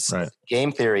 because it's Right.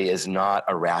 Game theory is not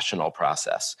a rational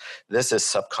process. This is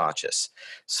subconscious.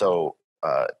 So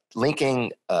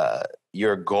linking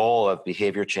your goal of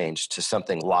behavior change to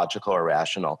something logical or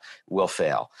rational will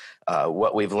fail.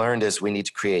 What we've learned is we need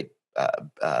to create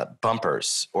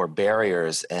bumpers or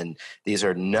barriers, and these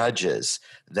are nudges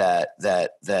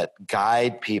that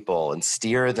guide people and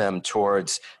steer them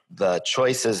towards the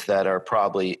choices that are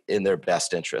probably in their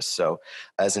best interest. So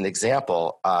as an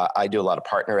example, I do a lot of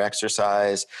partner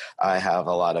exercise. I have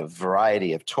a lot of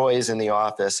variety of toys in the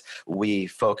office. We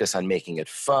focus on making it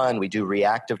fun. We do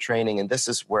reactive training. And this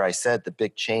is where I said the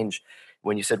big change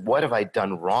when you said, what have I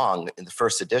done wrong in the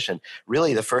first edition?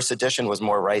 Really, the first edition was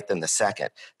more right than the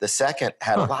second. The second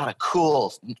had a lot of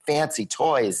cool, fancy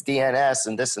toys, DNS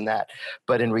and this and that.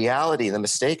 But in reality, the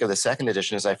mistake of the second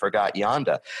edition is I forgot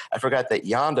Yonda. I forgot that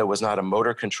Yonda was not a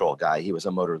motor control guy. He was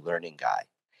a motor learning guy.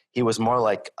 He was more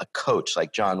like a coach,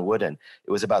 like John Wooden.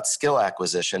 It was about skill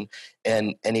acquisition,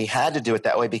 and he had to do it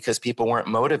that way because people weren't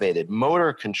motivated.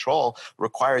 Motor control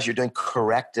requires you're doing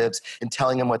correctives and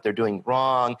telling them what they're doing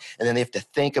wrong, and then they have to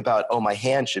think about, oh, my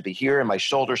hand should be here and my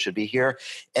shoulder should be here.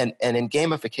 And in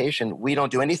gamification, we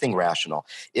don't do anything rational.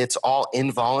 It's all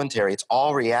involuntary. It's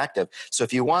all reactive. So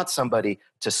if you want somebody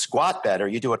to squat better,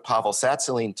 you do what Pavel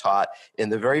Satterlee taught in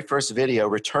the very first video,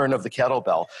 Return of the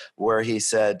Kettlebell, where he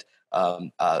said,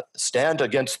 stand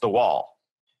against the wall.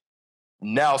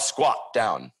 Now squat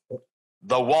down.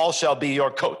 The wall shall be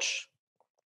your coach.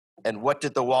 And what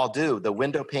did the wall do? The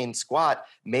window pane squat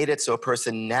made it so a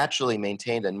person naturally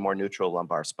maintained a more neutral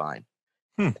lumbar spine.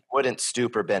 Wouldn't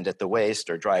stoop or bend at the waist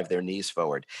or drive their knees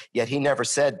forward. Yet he never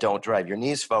said, don't drive your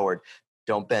knees forward,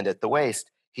 don't bend at the waist.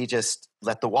 He just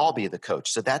let the wall be the coach.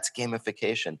 So that's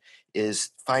gamification,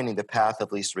 is finding the path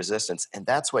of least resistance. And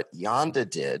that's what Yonda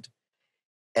did.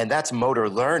 And that's motor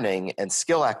learning and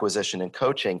skill acquisition and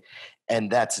coaching. And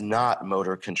that's not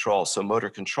motor control. So motor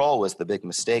control was the big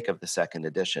mistake of the second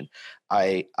edition.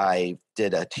 I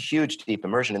did a huge deep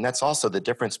immersion. And that's also the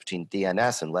difference between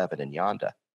DNS and Levitt and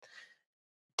Yonda.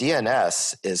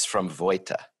 DNS is from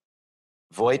Vojta.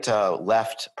 Vojta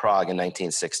left Prague in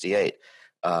 1968.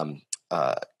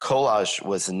 Kolaj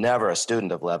was never a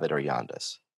student of Levitt or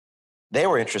Yonda's. They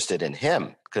were interested in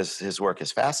him because his work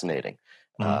is fascinating.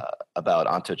 About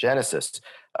ontogenesis,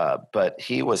 but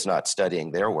he was not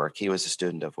studying their work. He was a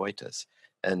student of Vojta's.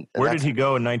 And where did he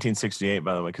go in 1968,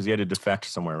 by the way? Because he had to defect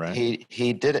somewhere, right?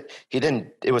 He did it. He didn't.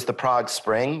 It was the Prague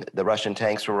Spring. The Russian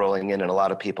tanks were rolling in, and a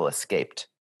lot of people escaped.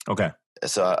 Okay.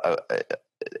 So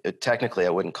technically,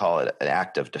 I wouldn't call it an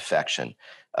act of defection.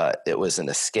 It was an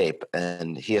escape,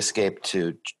 and he escaped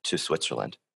to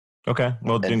Switzerland. Okay.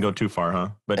 Well, it didn't go too far, huh?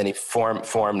 And he formed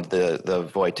the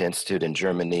Vojta Institute in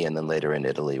Germany and then later in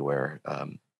Italy, where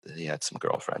he had some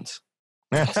girlfriends.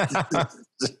 That's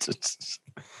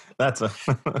it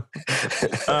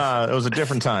was a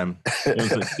different time. It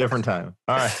was a different time.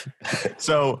 All right.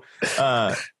 So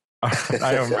I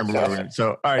don't remember where we were.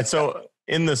 So, all right. So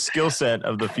in the skill set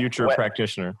of the future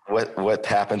practitioner. What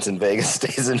happens in Vegas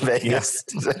stays in Vegas.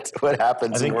 Yeah. What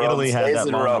happens in Rome Italy had that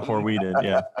long Rome. Before we did.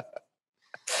 Yeah.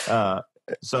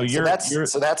 So that's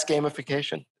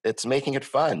gamification. It's making it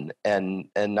fun and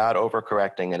not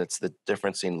overcorrecting, and it's the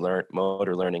difference in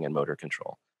motor learning and motor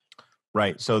control.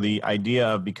 Right. So the idea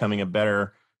of becoming a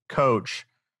better coach,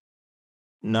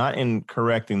 not in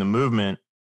correcting the movement.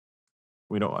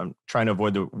 I'm trying to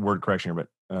avoid the word correction here,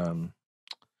 but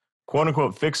quote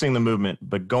unquote fixing the movement,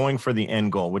 but going for the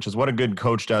end goal, which is what a good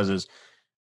coach does, is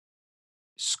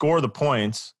score the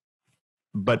points,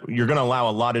 but you're going to allow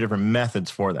a lot of different methods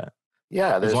for that.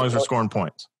 Yeah, as long as we're scoring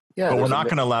points. Yeah, but we're not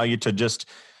going to allow you to just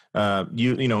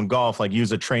in golf, like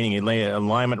use a training, you lay an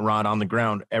alignment rod on the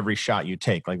ground every shot you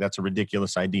take. Like that's a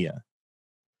ridiculous idea.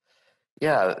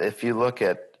 Yeah, if you look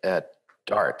at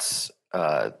darts,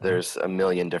 there's a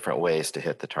million different ways to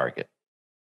hit the target.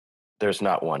 There's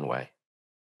not one way.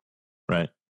 Right.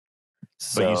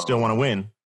 So, but you still want to win.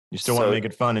 You still want to make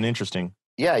it fun and interesting.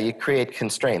 Yeah, you create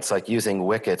constraints like using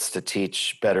wickets to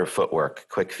teach better footwork,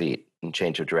 quick feet. and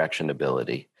change of direction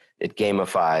ability. It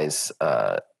gamifies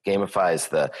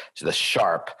the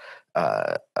sharp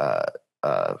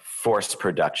force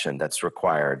production that's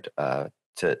required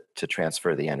to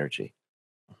transfer the energy.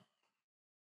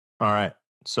 All right.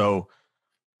 So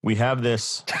we have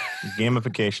this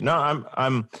gamification. No,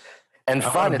 I'm and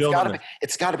fun.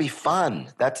 It's got to be fun.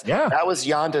 That was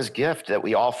Yanda's gift that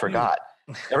we all forgot.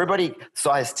 Everybody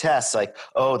saw his tests like,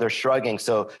 oh, they're shrugging,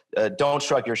 so don't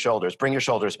shrug your shoulders. Bring your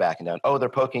shoulders back and down. Oh, they're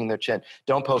poking their chin.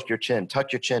 Don't poke your chin.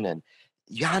 Tuck your chin in.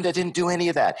 Yanda didn't do any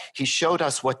of that. He showed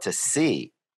us what to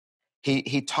see.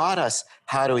 He taught us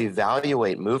how to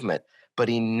evaluate movement, but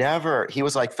he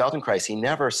was like Feldenkrais.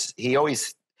 He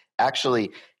always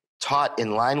actually taught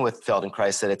in line with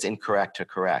Feldenkrais that it's incorrect to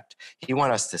correct. He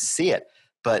wanted us to see it,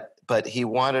 but he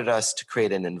wanted us to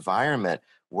create an environment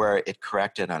where it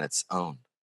corrected on its own.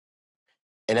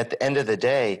 And at the end of the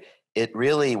day, it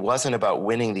really wasn't about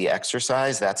winning the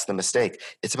exercise. That's the mistake.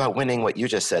 It's about winning what you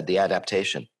just said, the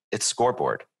adaptation. It's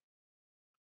scoreboard.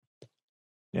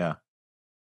 Yeah.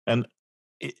 And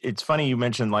it's funny you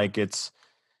mentioned like it's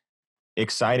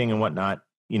exciting and whatnot.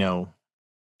 You know,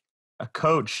 a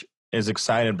coach is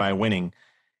excited by winning.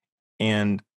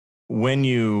 And when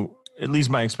you, at least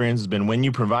my experience has been, when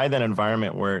you provide that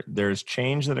environment where there's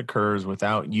change that occurs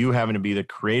without you having to be the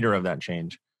creator of that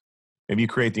change, if you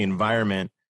create the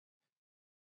environment,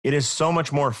 it is so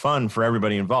much more fun for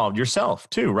everybody involved, yourself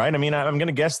too, right? I mean, I'm going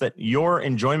to guess that your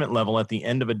enjoyment level at the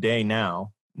end of a day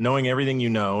now, knowing everything you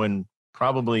know and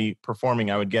probably performing,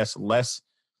 I would guess, less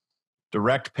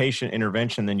direct patient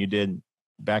intervention than you did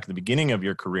back at the beginning of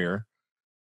your career,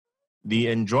 the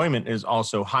enjoyment is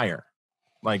also higher.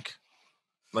 Like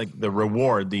the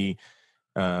reward, I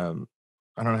don't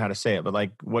know how to say it, but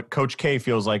like what Coach K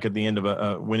feels like at the end of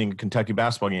a winning a Kentucky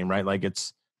basketball game, right? Like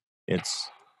it's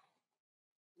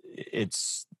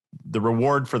the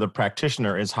reward for the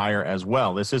practitioner is higher as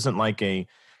well. This isn't like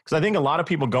because I think a lot of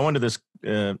people go into this,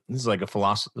 this is like a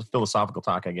philosophical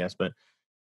talk, I guess, but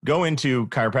go into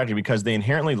chiropractic because they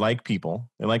inherently like people,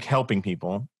 they like helping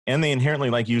people, and they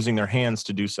inherently like using their hands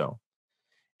to do so.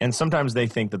 And sometimes they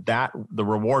think that the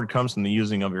reward comes from the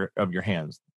using of your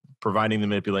hands, providing the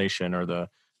manipulation or the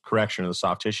correction of the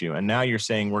soft tissue. And now you're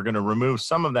saying we're going to remove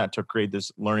some of that to create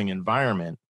this learning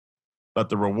environment, but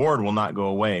the reward will not go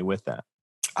away with that.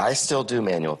 I still do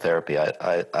manual therapy.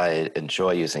 I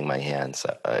enjoy using my hands.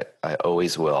 I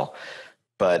always will.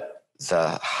 But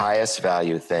the highest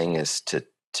value thing is to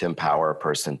empower a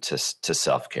person to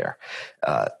self-care.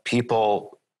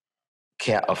 People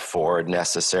can't afford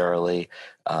necessarily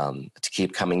to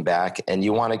keep coming back, and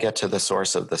you want to get to the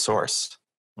source of the source.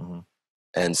 Mm-hmm.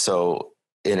 And so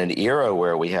in an era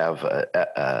where we have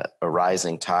a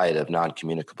rising tide of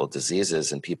non-communicable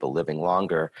diseases and people living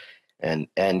longer and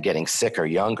getting sicker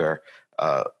younger,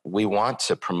 we want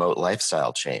to promote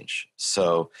lifestyle change.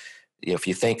 So if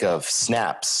you think of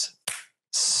SNAPs,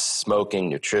 smoking,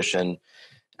 nutrition,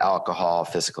 alcohol,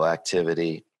 physical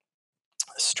activity,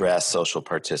 stress, social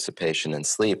participation, and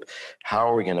sleep, how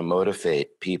are we going to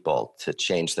motivate people to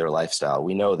change their lifestyle?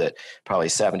 We know that probably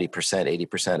 70%,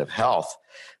 80% of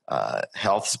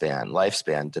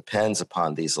lifespan depends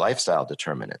upon these lifestyle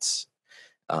determinants.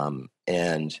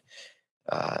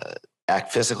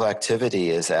 Physical activity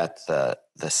is at the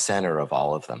center of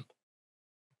all of them.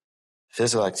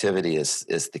 Physical activity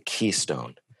is the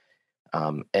keystone.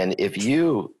 And if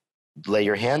you lay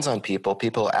your hands on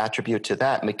people attribute to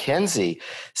that. McKenzie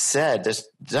said there's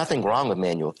nothing wrong with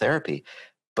manual therapy,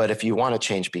 but if you want to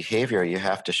change behavior, you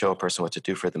have to show a person what to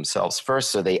do for themselves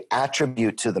first, so they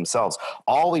attribute to themselves.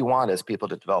 All we want is people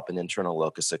to develop an internal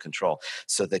locus of control.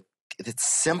 So that it's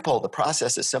simple. The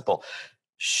process is simple.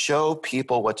 Show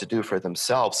people what to do for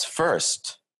themselves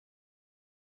first.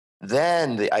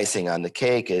 Then the icing on the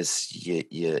cake is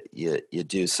you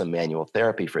do some manual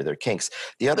therapy for their kinks.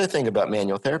 The other thing about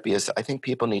manual therapy is I think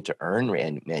people need to earn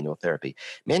manual therapy.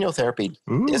 Manual therapy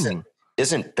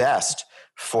isn't best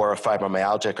for a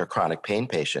fibromyalgic or chronic pain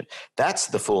patient. That's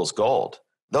the fool's gold.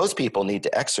 Those people need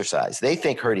to exercise. They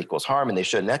think hurt equals harm and they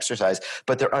shouldn't exercise,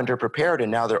 but they're underprepared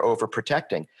and now they're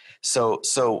overprotecting. So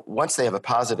once they have a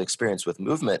positive experience with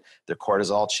movement, their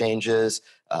cortisol changes.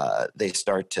 They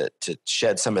start to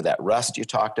shed some of that rust you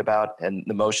talked about, and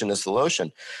the motion is the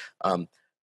lotion.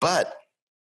 But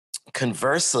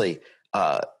conversely,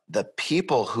 the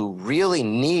people who really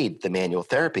need the manual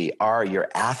therapy are your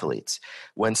athletes.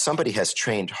 When somebody has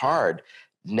trained hard,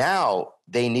 now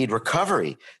they need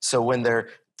recovery. So when they're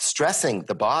stressing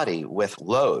the body with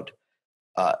load,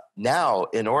 Now,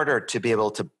 in order to be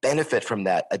able to benefit from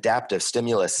that adaptive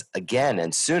stimulus again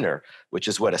and sooner, which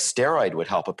is what a steroid would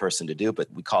help a person to do, but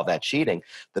we call that cheating,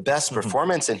 the best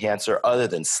performance enhancer other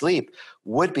than sleep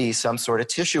would be some sort of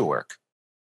tissue work.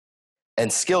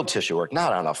 And skilled tissue work,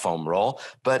 not on a foam roll,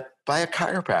 but by a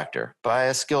chiropractor, by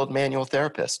a skilled manual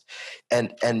therapist.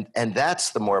 And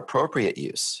that's the more appropriate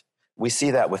use. We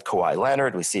see that with Kawhi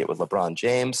Leonard. We see it with LeBron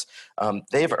James.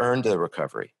 They've earned the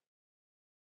recovery.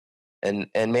 And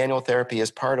manual therapy is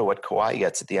part of what Kawhi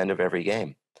gets at the end of every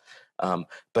game.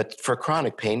 But for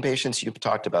chronic pain patients, you've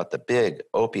talked about the big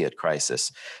opiate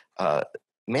crisis.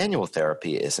 Manual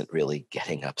therapy isn't really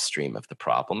getting upstream of the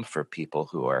problem for people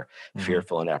who are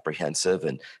fearful and apprehensive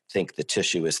and think the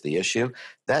tissue is the issue.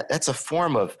 That's a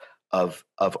form of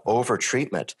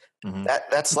over-treatment.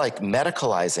 That's like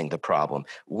medicalizing the problem.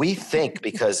 We think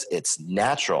because it's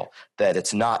natural that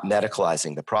it's not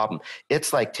medicalizing the problem.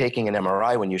 It's like taking an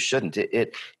MRI when you shouldn't.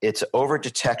 It's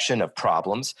over-detection of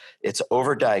problems. It's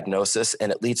over-diagnosis,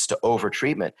 and it leads to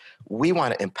over-treatment. We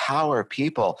want to empower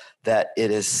people that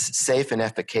it is safe and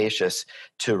efficacious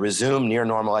to resume near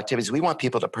normal activities. We want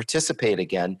people to participate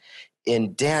again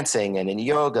in dancing and in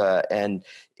yoga and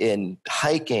in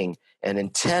hiking and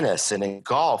in tennis and in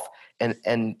golf.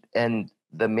 And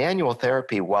the manual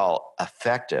therapy, while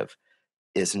effective,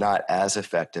 is not as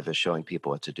effective as showing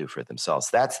people what to do for themselves.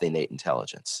 That's the innate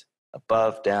intelligence.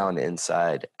 Above, down,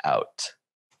 inside, out.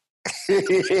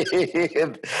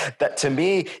 That, to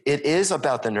me, it is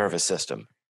about the nervous system.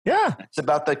 Yeah. It's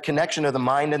about the connection of the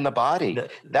mind and the body.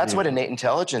 That's what innate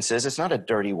intelligence is. It's not a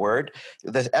dirty word.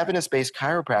 The evidence-based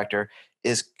chiropractor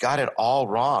is got it all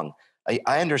wrong.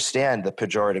 I understand the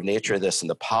pejorative nature of this and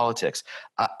the politics.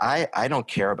 I don't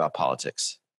care about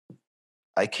politics.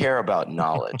 I care about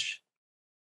knowledge.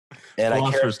 And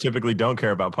philosophers typically don't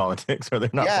care about politics, or they're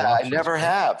not. Yeah, I never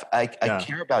have. I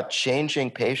care about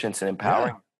changing patients and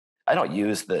empowering. Yeah. I don't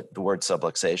use the word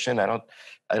subluxation. I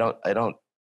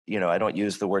don't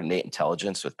use the word innate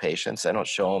intelligence with patients. I don't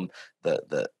show them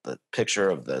the picture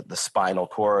of the spinal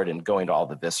cord and going to all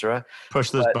the viscera. Push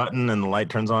this button and the light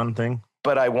turns on thing.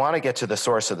 But I want to get to the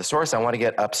source of the source. I want to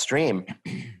get upstream.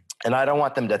 And I don't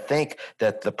want them to think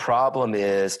that the problem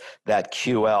is that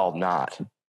QL not.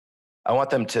 I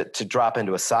want them to drop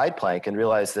into a side plank and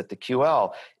realize that the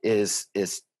QL is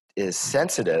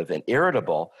sensitive and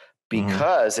irritable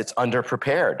because it's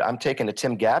underprepared. I'm taking a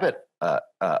Tim Gabbett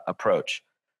approach.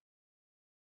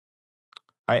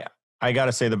 I got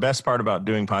to say, the best part about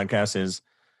doing podcasts is,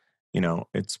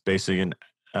 it's basically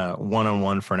a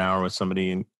one-on-one for an hour with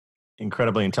somebody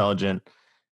incredibly intelligent.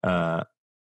 And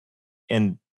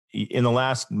in the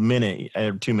last minute,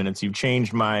 2 minutes, you've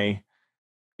changed my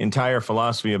entire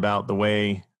philosophy about the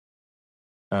way,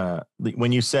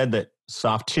 when you said that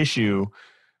soft tissue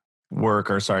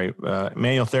work,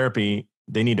 manual therapy,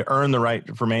 they need to earn the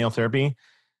right for manual therapy.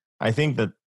 I think that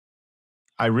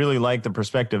I really like the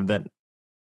perspective that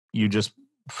you just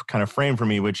kind of framed for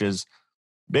me, which is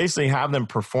basically have them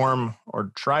perform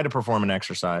or try to perform an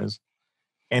exercise.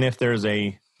 And if there's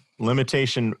a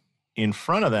limitation in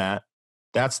front of that,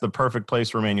 that's the perfect place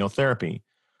for manual therapy.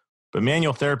 But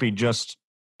manual therapy just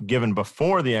given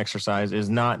before the exercise is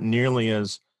not nearly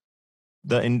as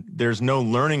there's no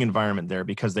learning environment there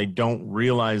because they don't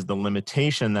realize the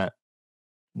limitation that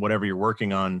whatever you're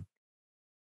working on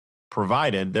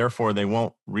provided. Therefore, they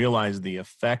won't realize the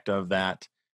effect of that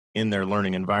in their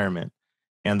learning environment.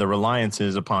 And the reliance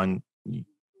is upon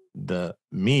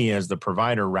me as the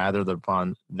provider rather than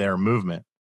upon their movement.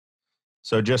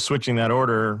 So just switching that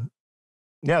order,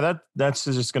 that's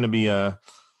just going to be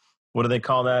what do they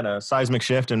call that? A seismic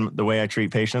shift in the way I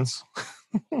treat patients.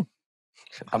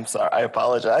 I'm sorry. I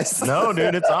apologize. No,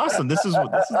 dude, it's awesome. This is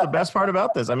the best part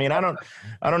about this. I mean, I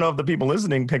don't know if the people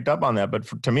listening picked up on that,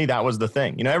 but to me, that was the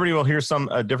thing. Everybody will hear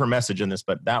a different message in this,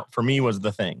 but that for me was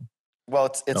the thing. Well,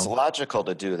 it's logical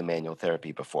to do the manual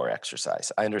therapy before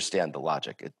exercise. I understand the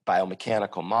logic.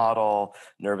 Biomechanical model,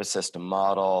 nervous system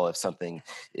model. If something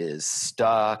is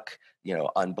stuck,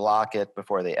 unblock it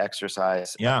before they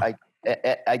exercise. Yeah,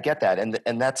 I get that,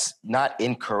 and that's not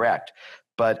incorrect.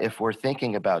 But if we're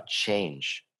thinking about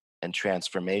change and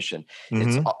transformation,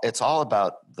 it's all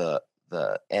about the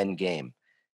end game,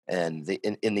 and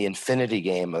in the infinity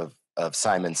game of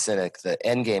Simon Sinek, the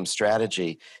end game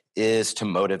strategy is to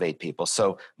motivate people.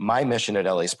 So my mission at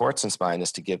LA Sports and Spine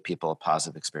is to give people a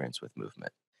positive experience with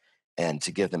movement and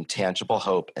to give them tangible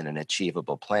hope and an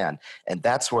achievable plan. And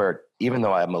that's where, even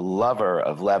though I'm a lover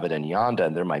of Levitt and Yonda,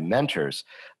 and they're my mentors,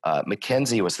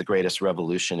 Mackenzie was the greatest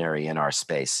revolutionary in our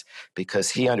space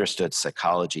because he understood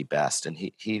psychology best. And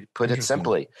he put it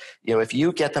simply, if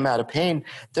you get them out of pain,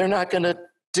 they're not going to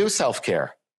do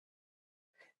self-care.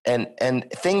 And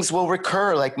things will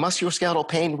recur, like musculoskeletal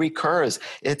pain recurs.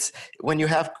 It's when you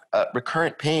have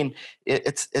recurrent pain,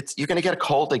 it's you're going to get a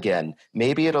cold again.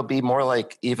 Maybe it'll be more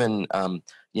like even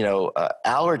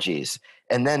allergies.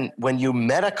 And then when you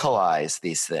medicalize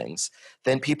these things,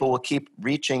 then people will keep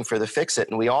reaching for the fix-it.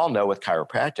 And we all know with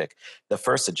chiropractic, the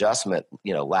first adjustment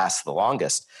lasts the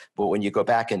longest. But when you go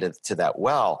back into that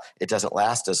well, it doesn't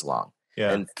last as long.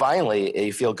 Yeah. And finally,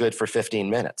 you feel good for 15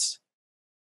 minutes.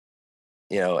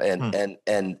 And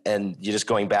you're just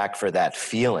going back for that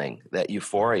feeling, that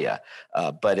euphoria,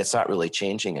 but it's not really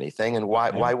changing anything. And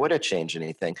why would it change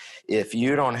anything if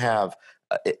you don't have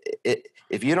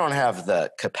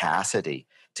the capacity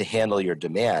to handle your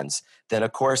demands? Then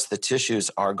of course the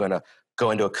tissues are going to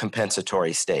go into a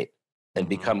compensatory state and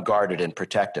become guarded and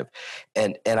protective.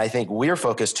 And I think we're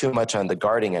focused too much on the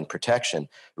guarding and protection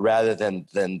rather than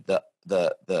the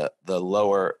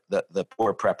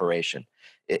poor preparation.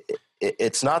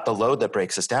 It's not the load that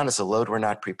breaks us down. It's the load we're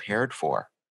not prepared for.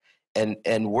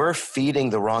 And we're feeding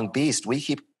the wrong beast. We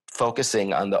keep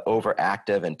focusing on the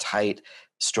overactive and tight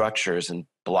structures and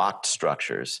blocked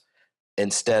structures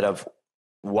instead of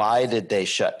why did they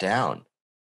shut down?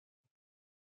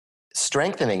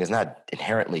 Strengthening is not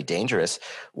inherently dangerous.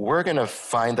 We're going to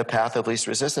find the path of least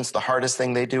resistance, the hardest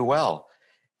thing they do well.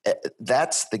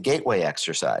 That's the gateway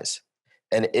exercise.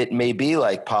 And it may be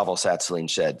like Pavel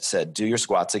Satterlee said, do your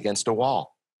squats against a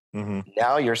wall. Mm-hmm.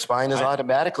 Now your spine is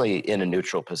automatically in a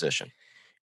neutral position.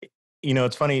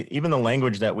 It's funny, even the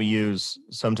language that we use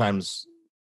sometimes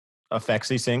affects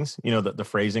these things, the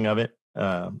phrasing of it.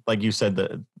 Like you said,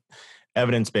 the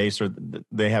evidence-based, or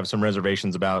they have some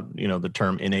reservations about, the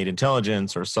term innate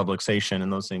intelligence or subluxation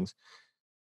and those things.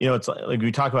 It's like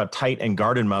we talk about tight and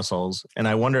guarded muscles. And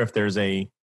I wonder if there's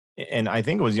and I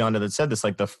think it was Yonda that said this,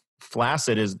 like the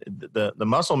flaccid is the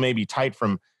muscle may be tight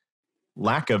from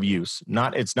lack of use.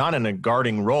 It's not in a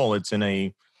guarding role. It's in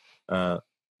a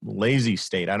lazy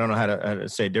state. I don't know how to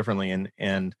say it differently.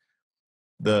 And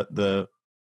the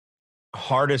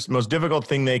hardest, most difficult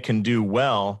thing they can do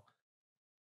well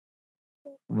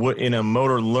in a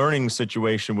motor learning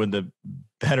situation, would the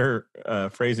better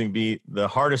phrasing be the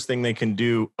hardest thing they can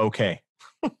do okay?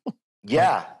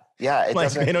 Yeah. Yeah,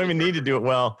 they don't even need to do it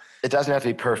well. It doesn't have to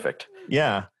be perfect.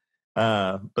 Yeah,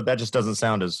 but that just doesn't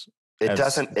sound as. It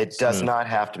doesn't. It does not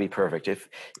have to be perfect. If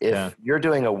you're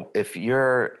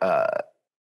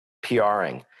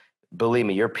PRing, believe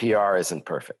me, your PR isn't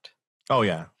perfect. Oh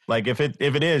yeah, like if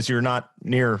it is, you're not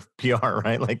near PR,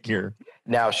 right? Like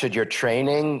now. Should your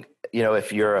training,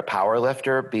 if you're a power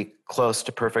lifter, be close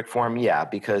to perfect form? Yeah,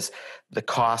 because the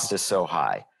cost is so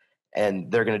high.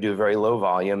 And they're going to do very low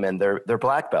volume, and they're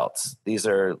black belts. These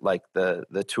are like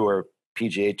the tour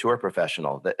PGA Tour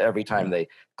professional that every time they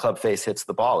club face hits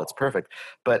the ball, it's perfect.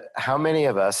 But how many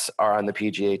of us are on the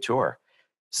PGA Tour?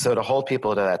 So to hold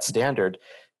people to that standard,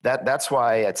 that's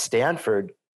why at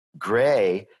Stanford,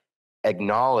 Gray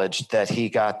acknowledged that he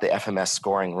got the FMS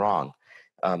scoring wrong.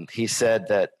 He said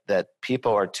that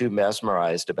people are too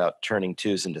mesmerized about turning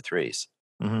twos into threes.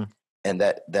 Mm-hmm. And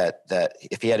that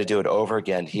if he had to do it over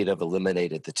again, he'd have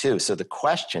eliminated the two. So the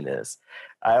question is,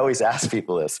 I always ask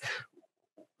people this,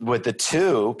 would the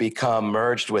two become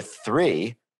merged with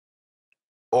three,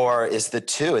 or is the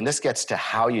two, and this gets to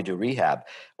how you do rehab,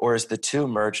 or is the two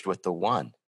merged with the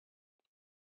one?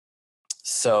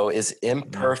 So is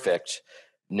imperfect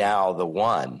now the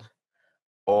one,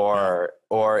 or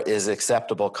is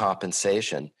acceptable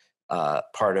compensation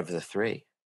part of the three?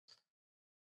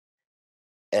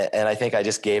 And I think I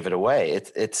just gave it away.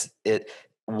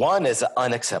 One is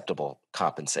unacceptable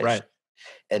compensation, right,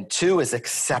 and two is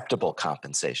acceptable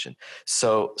compensation.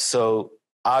 So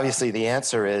obviously the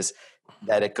answer is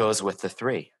that it goes with the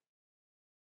three.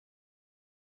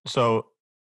 So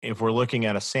if we're looking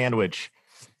at a sandwich,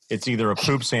 it's either a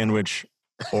poop sandwich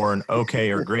or an okay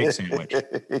or great sandwich.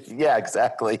 Yeah,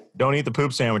 exactly. Don't eat the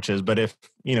poop sandwiches, but if,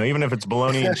 even if it's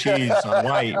bologna and cheese on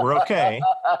white, we're okay.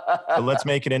 But let's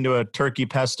make it into a turkey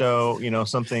pesto,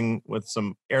 something with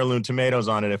some heirloom tomatoes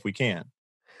on it if we can.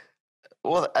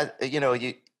 Well,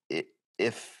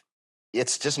 if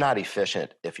it's just not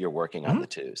efficient if you're working on the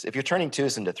twos. If you're turning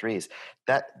twos into threes,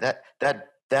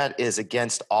 that is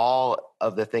against all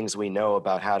of the things we know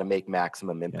about how to make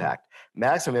maximum impact. Yeah.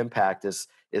 Maximum impact is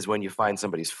when you find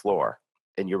somebody's floor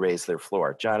and you raise their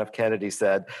floor. John F. Kennedy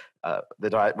said,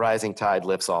 the rising tide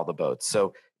lifts all the boats.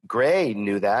 So Gray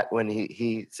knew that when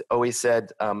he always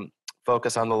said,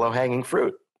 focus on the low-hanging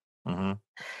fruit. Mm-hmm.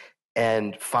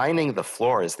 And finding the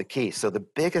floor is the key. So the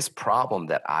biggest problem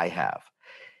that I have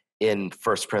in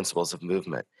first principles of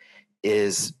movement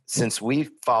is, since we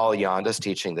follow Yonda's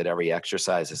teaching that every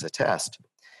exercise is a test,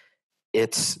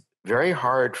 it's very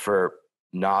hard for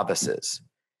novices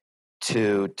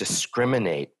to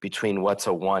discriminate between what's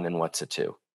a 1 and what's a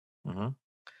 2. Mm-hmm.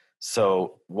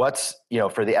 So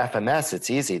for the FMS, it's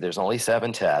easy. There's only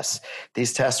 7 tests.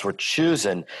 These tests were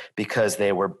chosen because they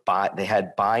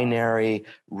had binary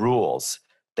rules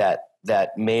that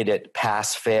made it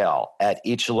pass fail at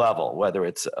each level, whether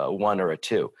it's a 1 or a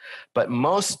 2. But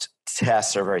most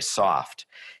tests are very soft,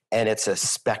 and it's a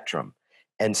spectrum.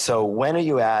 And so when are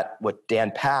you at what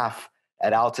Dan Paff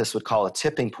at Altus would call a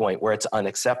tipping point where it's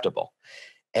unacceptable?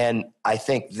 And I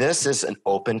think this is an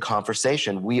open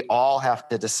conversation. We all have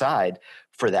to decide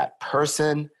for that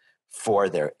person, for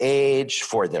their age,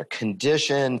 for their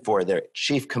condition, for their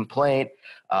chief complaint,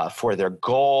 for their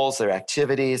goals, their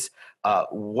activities.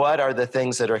 What are the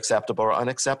things that are acceptable or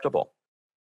unacceptable?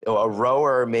 A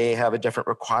rower may have a different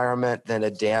requirement than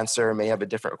a dancer, may have a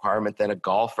different requirement than a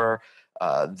golfer,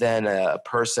 than a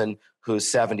person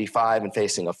who's 75 and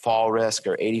facing a fall risk,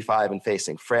 or 85 and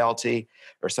facing frailty,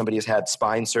 or somebody who's had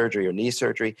spine surgery or knee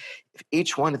surgery. If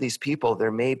each one of these people,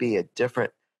 there may be a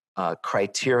different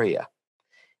criteria.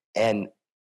 And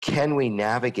can we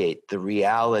navigate the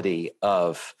reality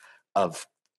of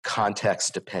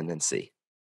context dependency,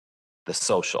 the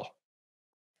social,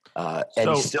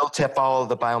 and still follow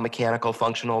the biomechanical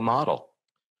functional model?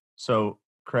 So,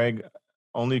 Craig,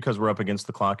 only because we're up against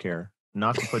the clock here,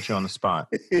 not to put you on the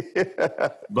spot,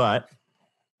 but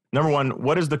number one,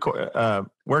 what is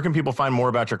where can people find more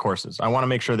about your courses? I want to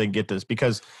make sure they get this,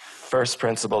 because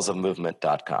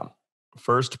firstprinciplesofmovement.com.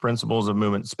 First Principles of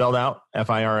Movement, spelled out,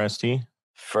 FIRST.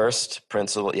 First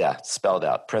principle, spelled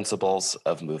out,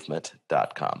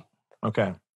 principlesofmovement.com.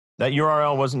 Okay. That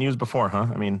URL wasn't used before, huh?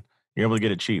 I mean, you're able to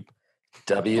get it cheap.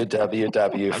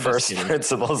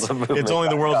 www.firstprinciplesofmovement. It's only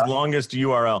the world's longest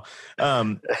URL.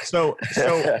 So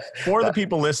for the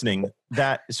people listening,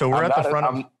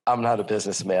 I'm not a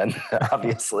businessman,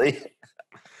 obviously.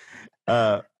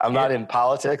 I'm not in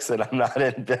politics, and I'm not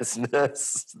in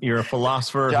business. You're a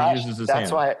philosopher who uses his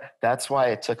hand. That's why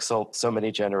it took so many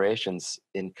generations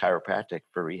in chiropractic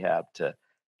for rehab to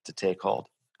take hold.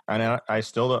 And I'm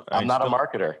not a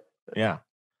marketer. Yeah.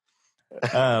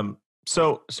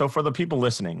 So for the people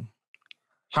listening,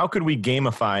 how could we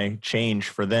gamify change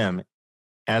for them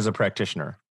as a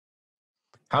practitioner?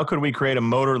 How could we create a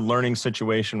motor learning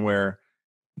situation where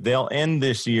they'll end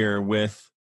this year with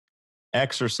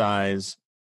exercise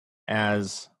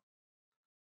as,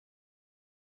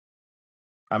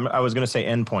 I was going to say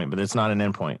endpoint, but it's not an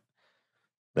endpoint,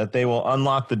 that they will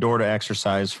unlock the door to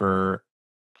exercise for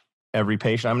every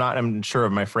patient? I'm sure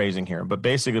of my phrasing here, but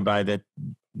basically by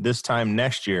this time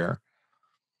next year,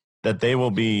 that they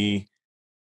will be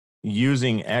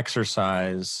using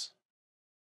exercise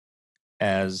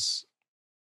as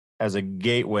a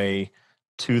gateway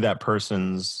to that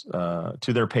person's,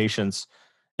 to their patients,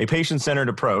 a patient-centered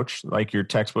approach, like your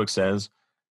textbook says,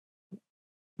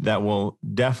 that will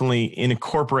definitely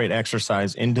incorporate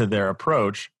exercise into their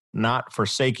approach, not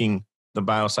forsaking the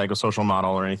biopsychosocial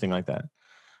model or anything like that.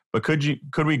 But could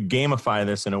we gamify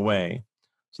this in a way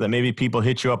so that maybe people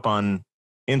hit you up on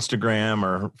Instagram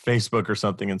or Facebook or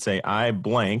something and say, I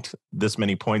blanked this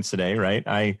many points today, right?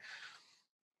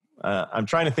 I'm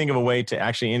trying to think of a way to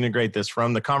actually integrate this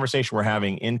from the conversation we're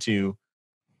having into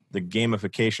the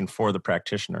gamification for the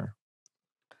practitioner.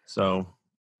 So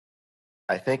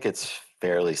I think it's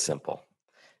fairly simple.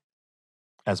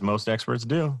 As most experts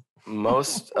do.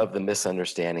 Most of the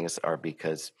misunderstandings are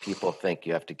because people think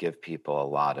you have to give people a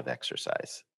lot of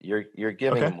exercise. You're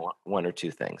giving them 1 or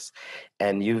 2 things,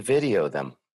 and you video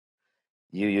them.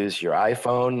 You use your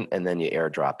iPhone, and then you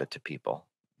airdrop it to people.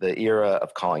 The era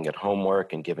of calling it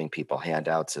homework and giving people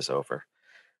handouts is over.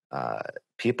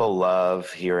 People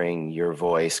love hearing your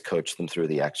voice coach them through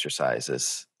the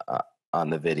exercises on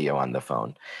the video on the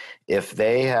phone. If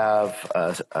they have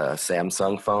a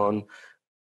Samsung phone,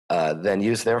 then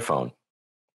use their phone.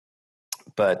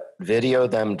 But video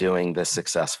them doing the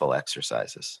successful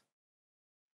exercises.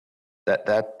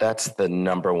 That's the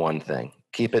number one thing.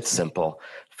 Keep it simple.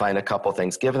 Find a couple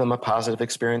things. Give them a positive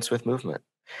experience with movement.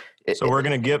 So we're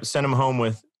going to send them home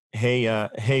with, hey,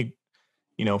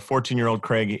 14-year-old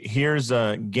Craig, here's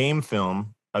a game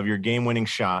film of your game-winning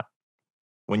shot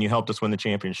when you helped us win the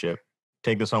championship.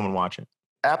 Take this home and watch it.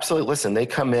 Absolutely. Listen, they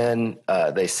come in,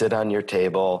 they sit on your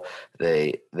table,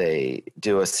 they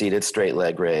do a seated straight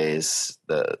leg raise.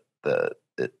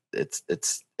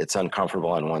 It's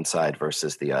uncomfortable on one side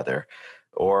versus the other.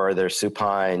 or they're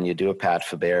supine, you do a Pat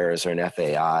Faber's or an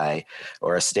FAI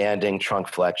or a standing trunk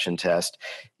flexion test.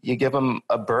 You give them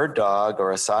a bird dog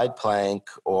or a side plank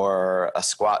or a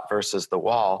squat versus the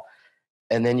wall,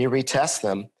 and then you retest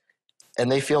them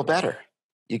and they feel better.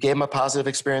 You gave them a positive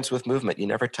experience with movement. You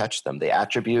never touched them. They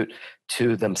attribute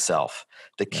to themselves.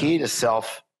 The key to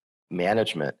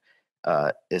self-management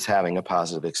is having a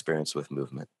positive experience with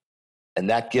movement. And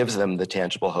that gives them the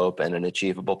tangible hope and an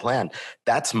achievable plan.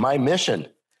 That's my mission,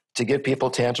 to give people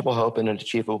tangible hope and an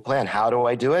achievable plan. How do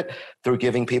I do it? Through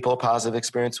giving people a positive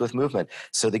experience with movement.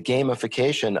 So the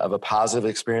gamification of a positive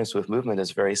experience with movement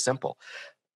is very simple.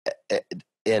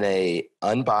 In a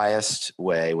unbiased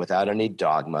way, without any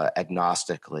dogma,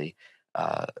 agnostically,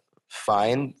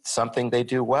 find something they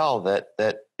do well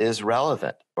that is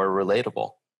relevant or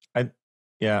relatable.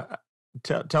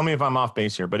 Tell me if I'm off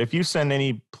base here, but if you send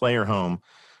any player home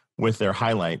with their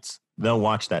highlights, they'll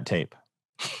watch that tape.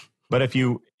 But if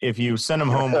you send them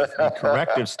home with the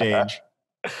corrective stage,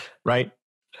 right?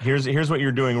 Here's what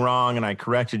you're doing wrong, and I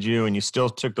corrected you, and you still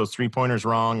took those 3-pointers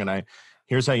wrong, and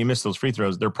here's how you missed those free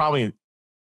throws. They're probably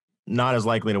not as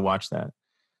likely to watch that.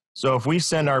 So if we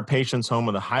send our patients home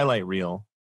with a highlight reel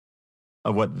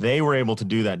of what they were able to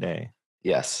do that day,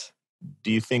 yes.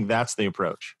 Do you think that's the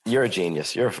approach? You're a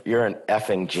genius. You're an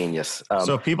effing genius.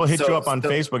 So if people hit you up on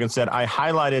Facebook and said, I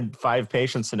highlighted 5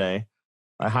 patients today.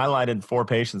 I highlighted 4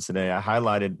 patients today. I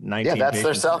highlighted 19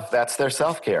 patients. That's their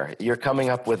self-care. You're coming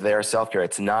up with their self-care.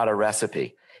 It's not a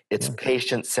recipe. It's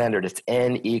patient-centered. It's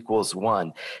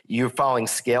N=1. You're following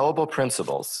scalable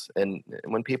principles. And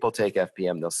when people take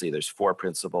FPM, they'll see there's 4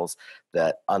 principles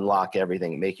that unlock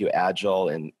everything, make you agile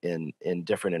in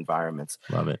different environments.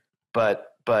 Love it. But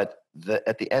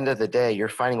at the end of the day, you're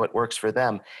finding what works for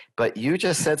them. But you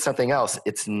just said something else.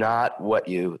 It's not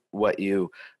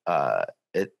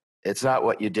it's not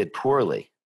what you did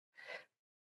poorly.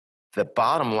 The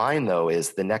bottom line, though,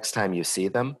 is the next time you see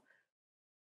them,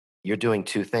 you're doing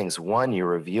 2 things. One, you're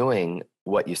reviewing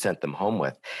what you sent them home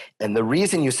with. And the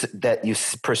reason that you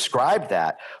prescribed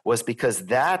that was because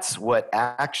that's what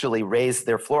actually raised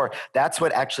their floor. That's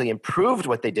what actually improved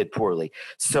what they did poorly.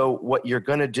 So what you're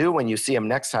going to do when you see them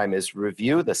next time is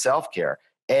review the self-care,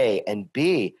 A, and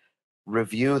B,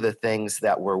 review the things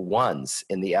that were ones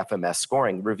in the FMS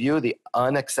scoring. Review the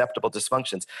unacceptable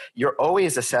dysfunctions. You're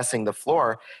always assessing the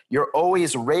floor. You're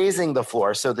always raising the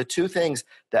floor. So the 2 things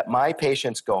that my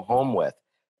patients go home with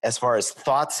as far as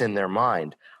thoughts in their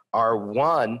mind are,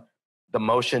 1, the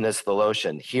motion is the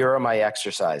lotion. Here are my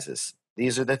exercises.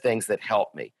 These are the things that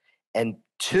help me. And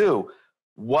 2,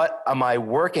 what am I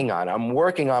working on? I'm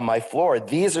working on my floor.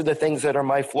 These are the things that are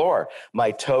my floor.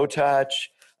 My toe touch,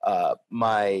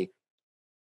 my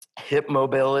hip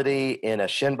mobility in a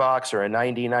shin box or a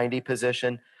 90-90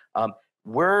 position.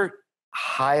 We're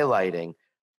highlighting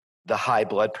the high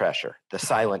blood pressure, the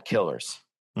silent killers.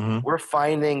 Mm-hmm. We're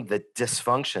finding the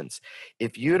dysfunctions.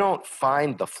 If you don't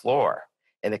find the floor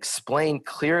and explain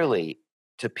clearly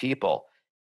to people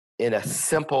in a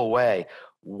simple way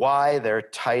why their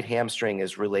tight hamstring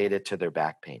is related to their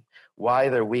back pain, why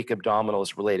their weak abdominal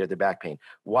is related to their back pain,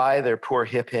 why their poor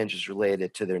hip hinge is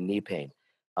related to their knee pain,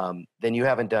 then you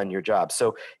haven't done your job.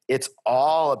 So it's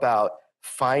all about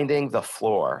finding the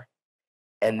floor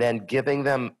and then giving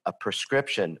them a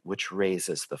prescription which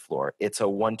raises the floor. It's a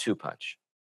 1-2 punch.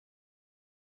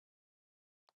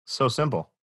 So simple.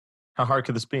 How hard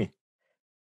could this be?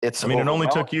 It only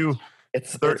took you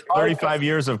 35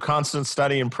 years of constant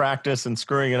study and practice and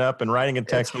screwing it up and writing a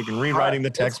textbook and rewriting the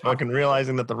textbook and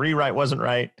realizing that the rewrite wasn't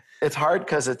right. It's hard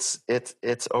because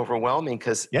it's overwhelming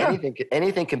because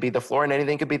anything can be the floor and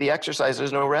anything can be the exercise.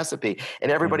 There's no recipe. And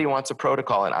everybody wants a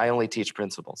protocol, and I only teach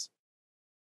principles.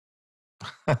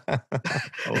 I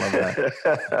love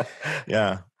that.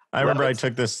 Yeah. I remember I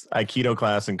took this Aikido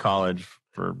class in college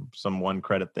for some 1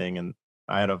 credit thing, and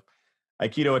I had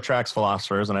Aikido attracts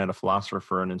philosophers, and I had a philosopher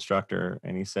for an instructor,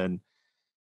 and he said,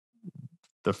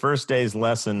 the first day's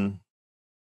lesson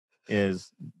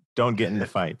is don't get into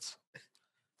fights,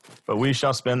 but we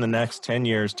shall spend the next 10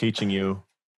 years teaching you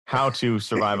how to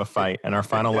survive a fight, and our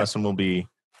final lesson will be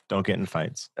don't get in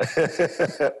fights.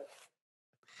 And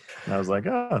I was like,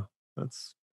 oh,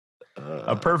 that's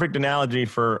a perfect analogy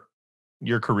for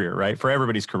your career, right? For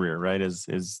everybody's career, right?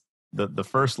 Is the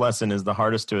first lesson is the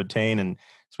hardest to attain, and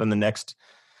spend the next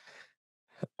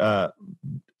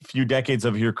few decades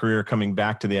of your career coming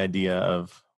back to the idea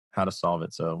of how to solve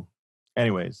it. So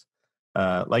anyways,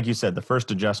 like you said, the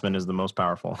first adjustment is the most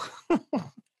powerful.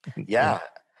 Yeah.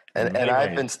 And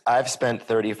I've spent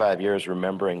 35 years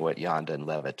remembering what Yonda and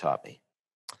Levitt taught me.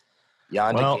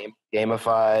 Yonda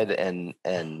gamified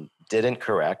and didn't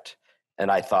correct, And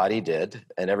I thought he did.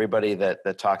 And everybody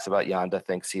that talks about Yanda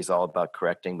thinks he's all about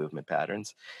correcting movement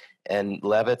patterns. And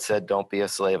Levitt said, don't be a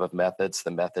slave of methods. The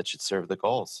method should serve the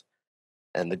goals.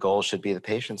 And the goals should be the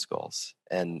patient's goals.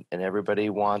 And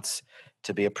everybody wants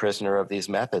to be a prisoner of these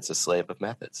methods, a slave of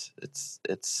methods.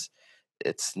 It's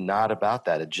not about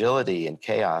that. Agility and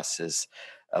chaos is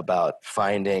about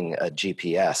finding a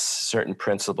GPS, certain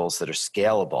principles that are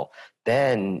scalable.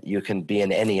 Then you can be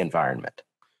in any environment,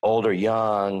 old or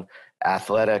young,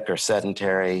 athletic or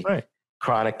sedentary, right.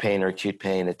 Chronic pain or acute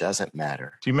pain, it doesn't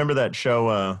matter. Do you remember that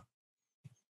show,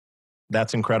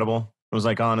 That's Incredible? It was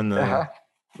like on in the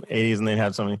 80s, and they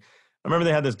had something. I remember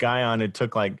they had this guy on. It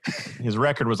took like, his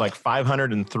record was like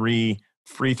 503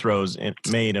 free throws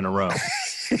made in a row.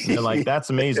 And they're like, that's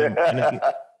amazing. And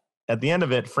at the end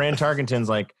of it, Fran Tarkenton's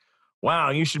like,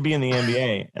 wow, you should be in the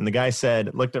NBA. And the guy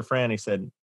looked at Fran, he said,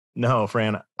 no,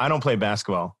 Fran, I don't play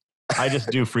basketball. I just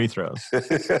do free throws. And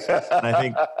I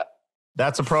think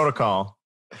that's a protocol.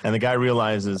 And the guy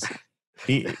realizes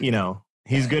he's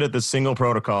good at the single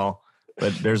protocol,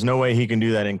 but there's no way he can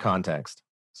do that in context.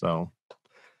 So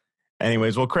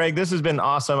anyways, well, Craig, this has been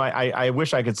awesome. I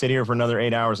wish I could sit here for another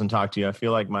 8 hours and talk to you. I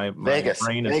feel like my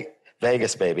brain is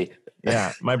Vegas, baby.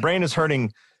 Yeah. My brain is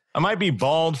hurting. I might be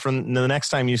bald from the next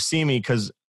time you see me,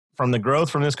 because from the growth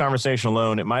from this conversation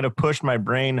alone, it might have pushed my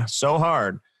brain so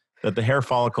hard that the hair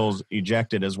follicles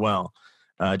ejected as well,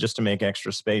 just to make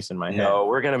extra space in my head. No,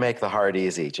 we're going to make the hard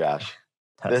easy, Josh.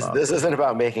 This isn't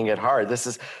about making it hard. This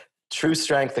is true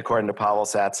strength, according to Pavel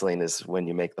Satterlee, is when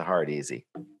you make the hard easy.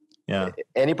 Yeah.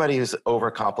 Anybody who's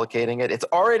overcomplicating it, it's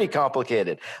already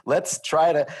complicated. Let's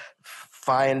try to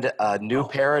find a new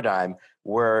paradigm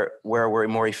where we're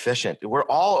more efficient. We're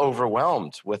all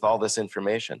overwhelmed with all this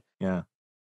information. Yeah.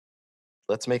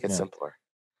 Let's make it simpler.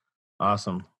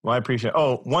 Awesome. Well, I appreciate it.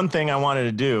 Oh, one thing I wanted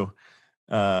to do,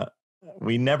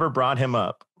 we never brought him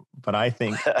up, but I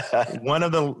think one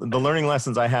of the learning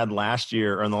lessons I had last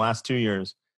year, or in the last 2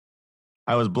 years,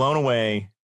 I was blown away.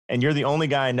 And you're the only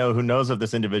guy I know who knows of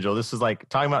this individual. This is like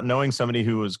talking about knowing somebody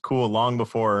who was cool long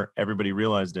before everybody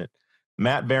realized it.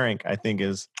 Matt Barink, I think,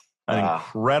 is an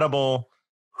incredible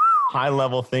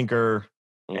high-level thinker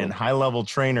and high-level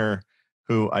trainer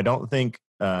who I don't think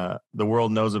the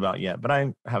world knows about yet. But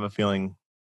I have a feeling,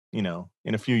 in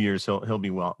a few years he'll be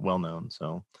well known.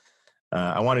 So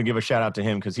I want to give a shout out to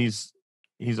him because he's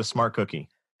a smart cookie.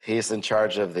 He's in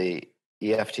charge of the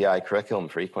EFTI curriculum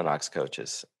for Equinox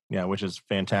coaches. Yeah, which is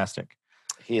fantastic.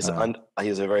 He's a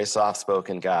very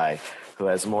soft-spoken guy who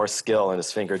has more skill in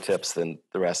his fingertips than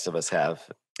the rest of us have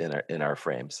in our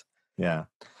frames. Yeah.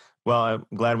 Well, I'm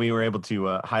glad we were able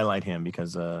to highlight him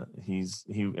because he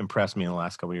impressed me in the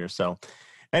last couple of years. So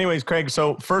anyways, Craig,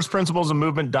 so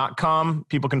firstprinciplesofmovement.com,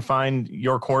 people can find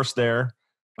your course there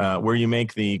where you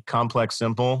make the complex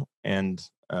simple and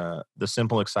the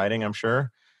simple exciting, I'm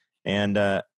sure. And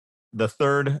the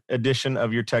third edition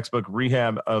of your textbook,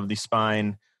 Rehab of the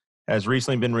Spine, has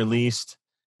recently been released.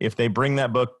 If they bring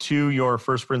that book to your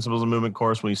First Principles of Movement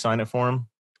course, will you sign it for them?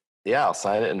 Yeah, I'll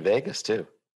sign it in Vegas too.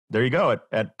 There you go,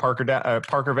 at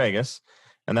Parker Vegas,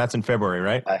 and that's in February,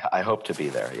 right? I hope to be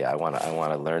there. Yeah, I want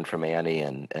to learn from Annie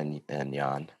and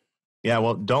Jan. Yeah,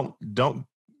 well, don't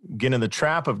get in the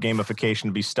trap of gamification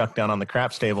to be stuck down on the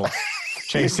craps table,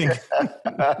 chasing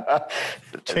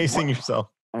yourself.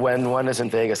 When one is in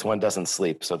Vegas, one doesn't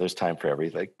sleep, so there's time for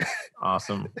everything.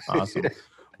 Awesome.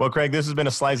 Well, Craig, this has been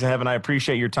a Slice of Heaven. I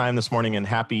appreciate your time this morning, and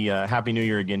happy New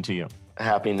Year again to you.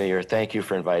 Happy New Year. Thank you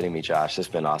for inviting me, Josh. It's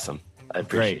been awesome. I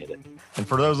appreciate it. And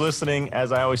for those listening,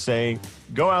 as I always say,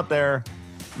 go out there,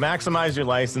 maximize your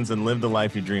license, and live the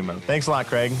life you dream of. Thanks a lot,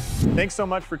 Craig. Thanks so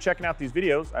much for checking out these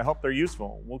videos. I hope they're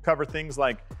useful. We'll cover things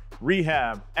like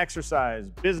rehab, exercise,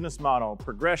 business model,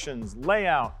 progressions,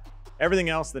 layout, everything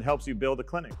else that helps you build a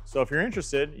clinic. So if you're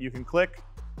interested, you can click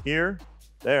here,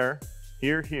 there,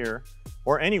 here,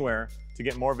 or anywhere to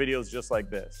get more videos just like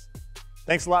this.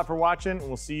 Thanks a lot for watching, and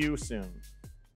we'll see you soon.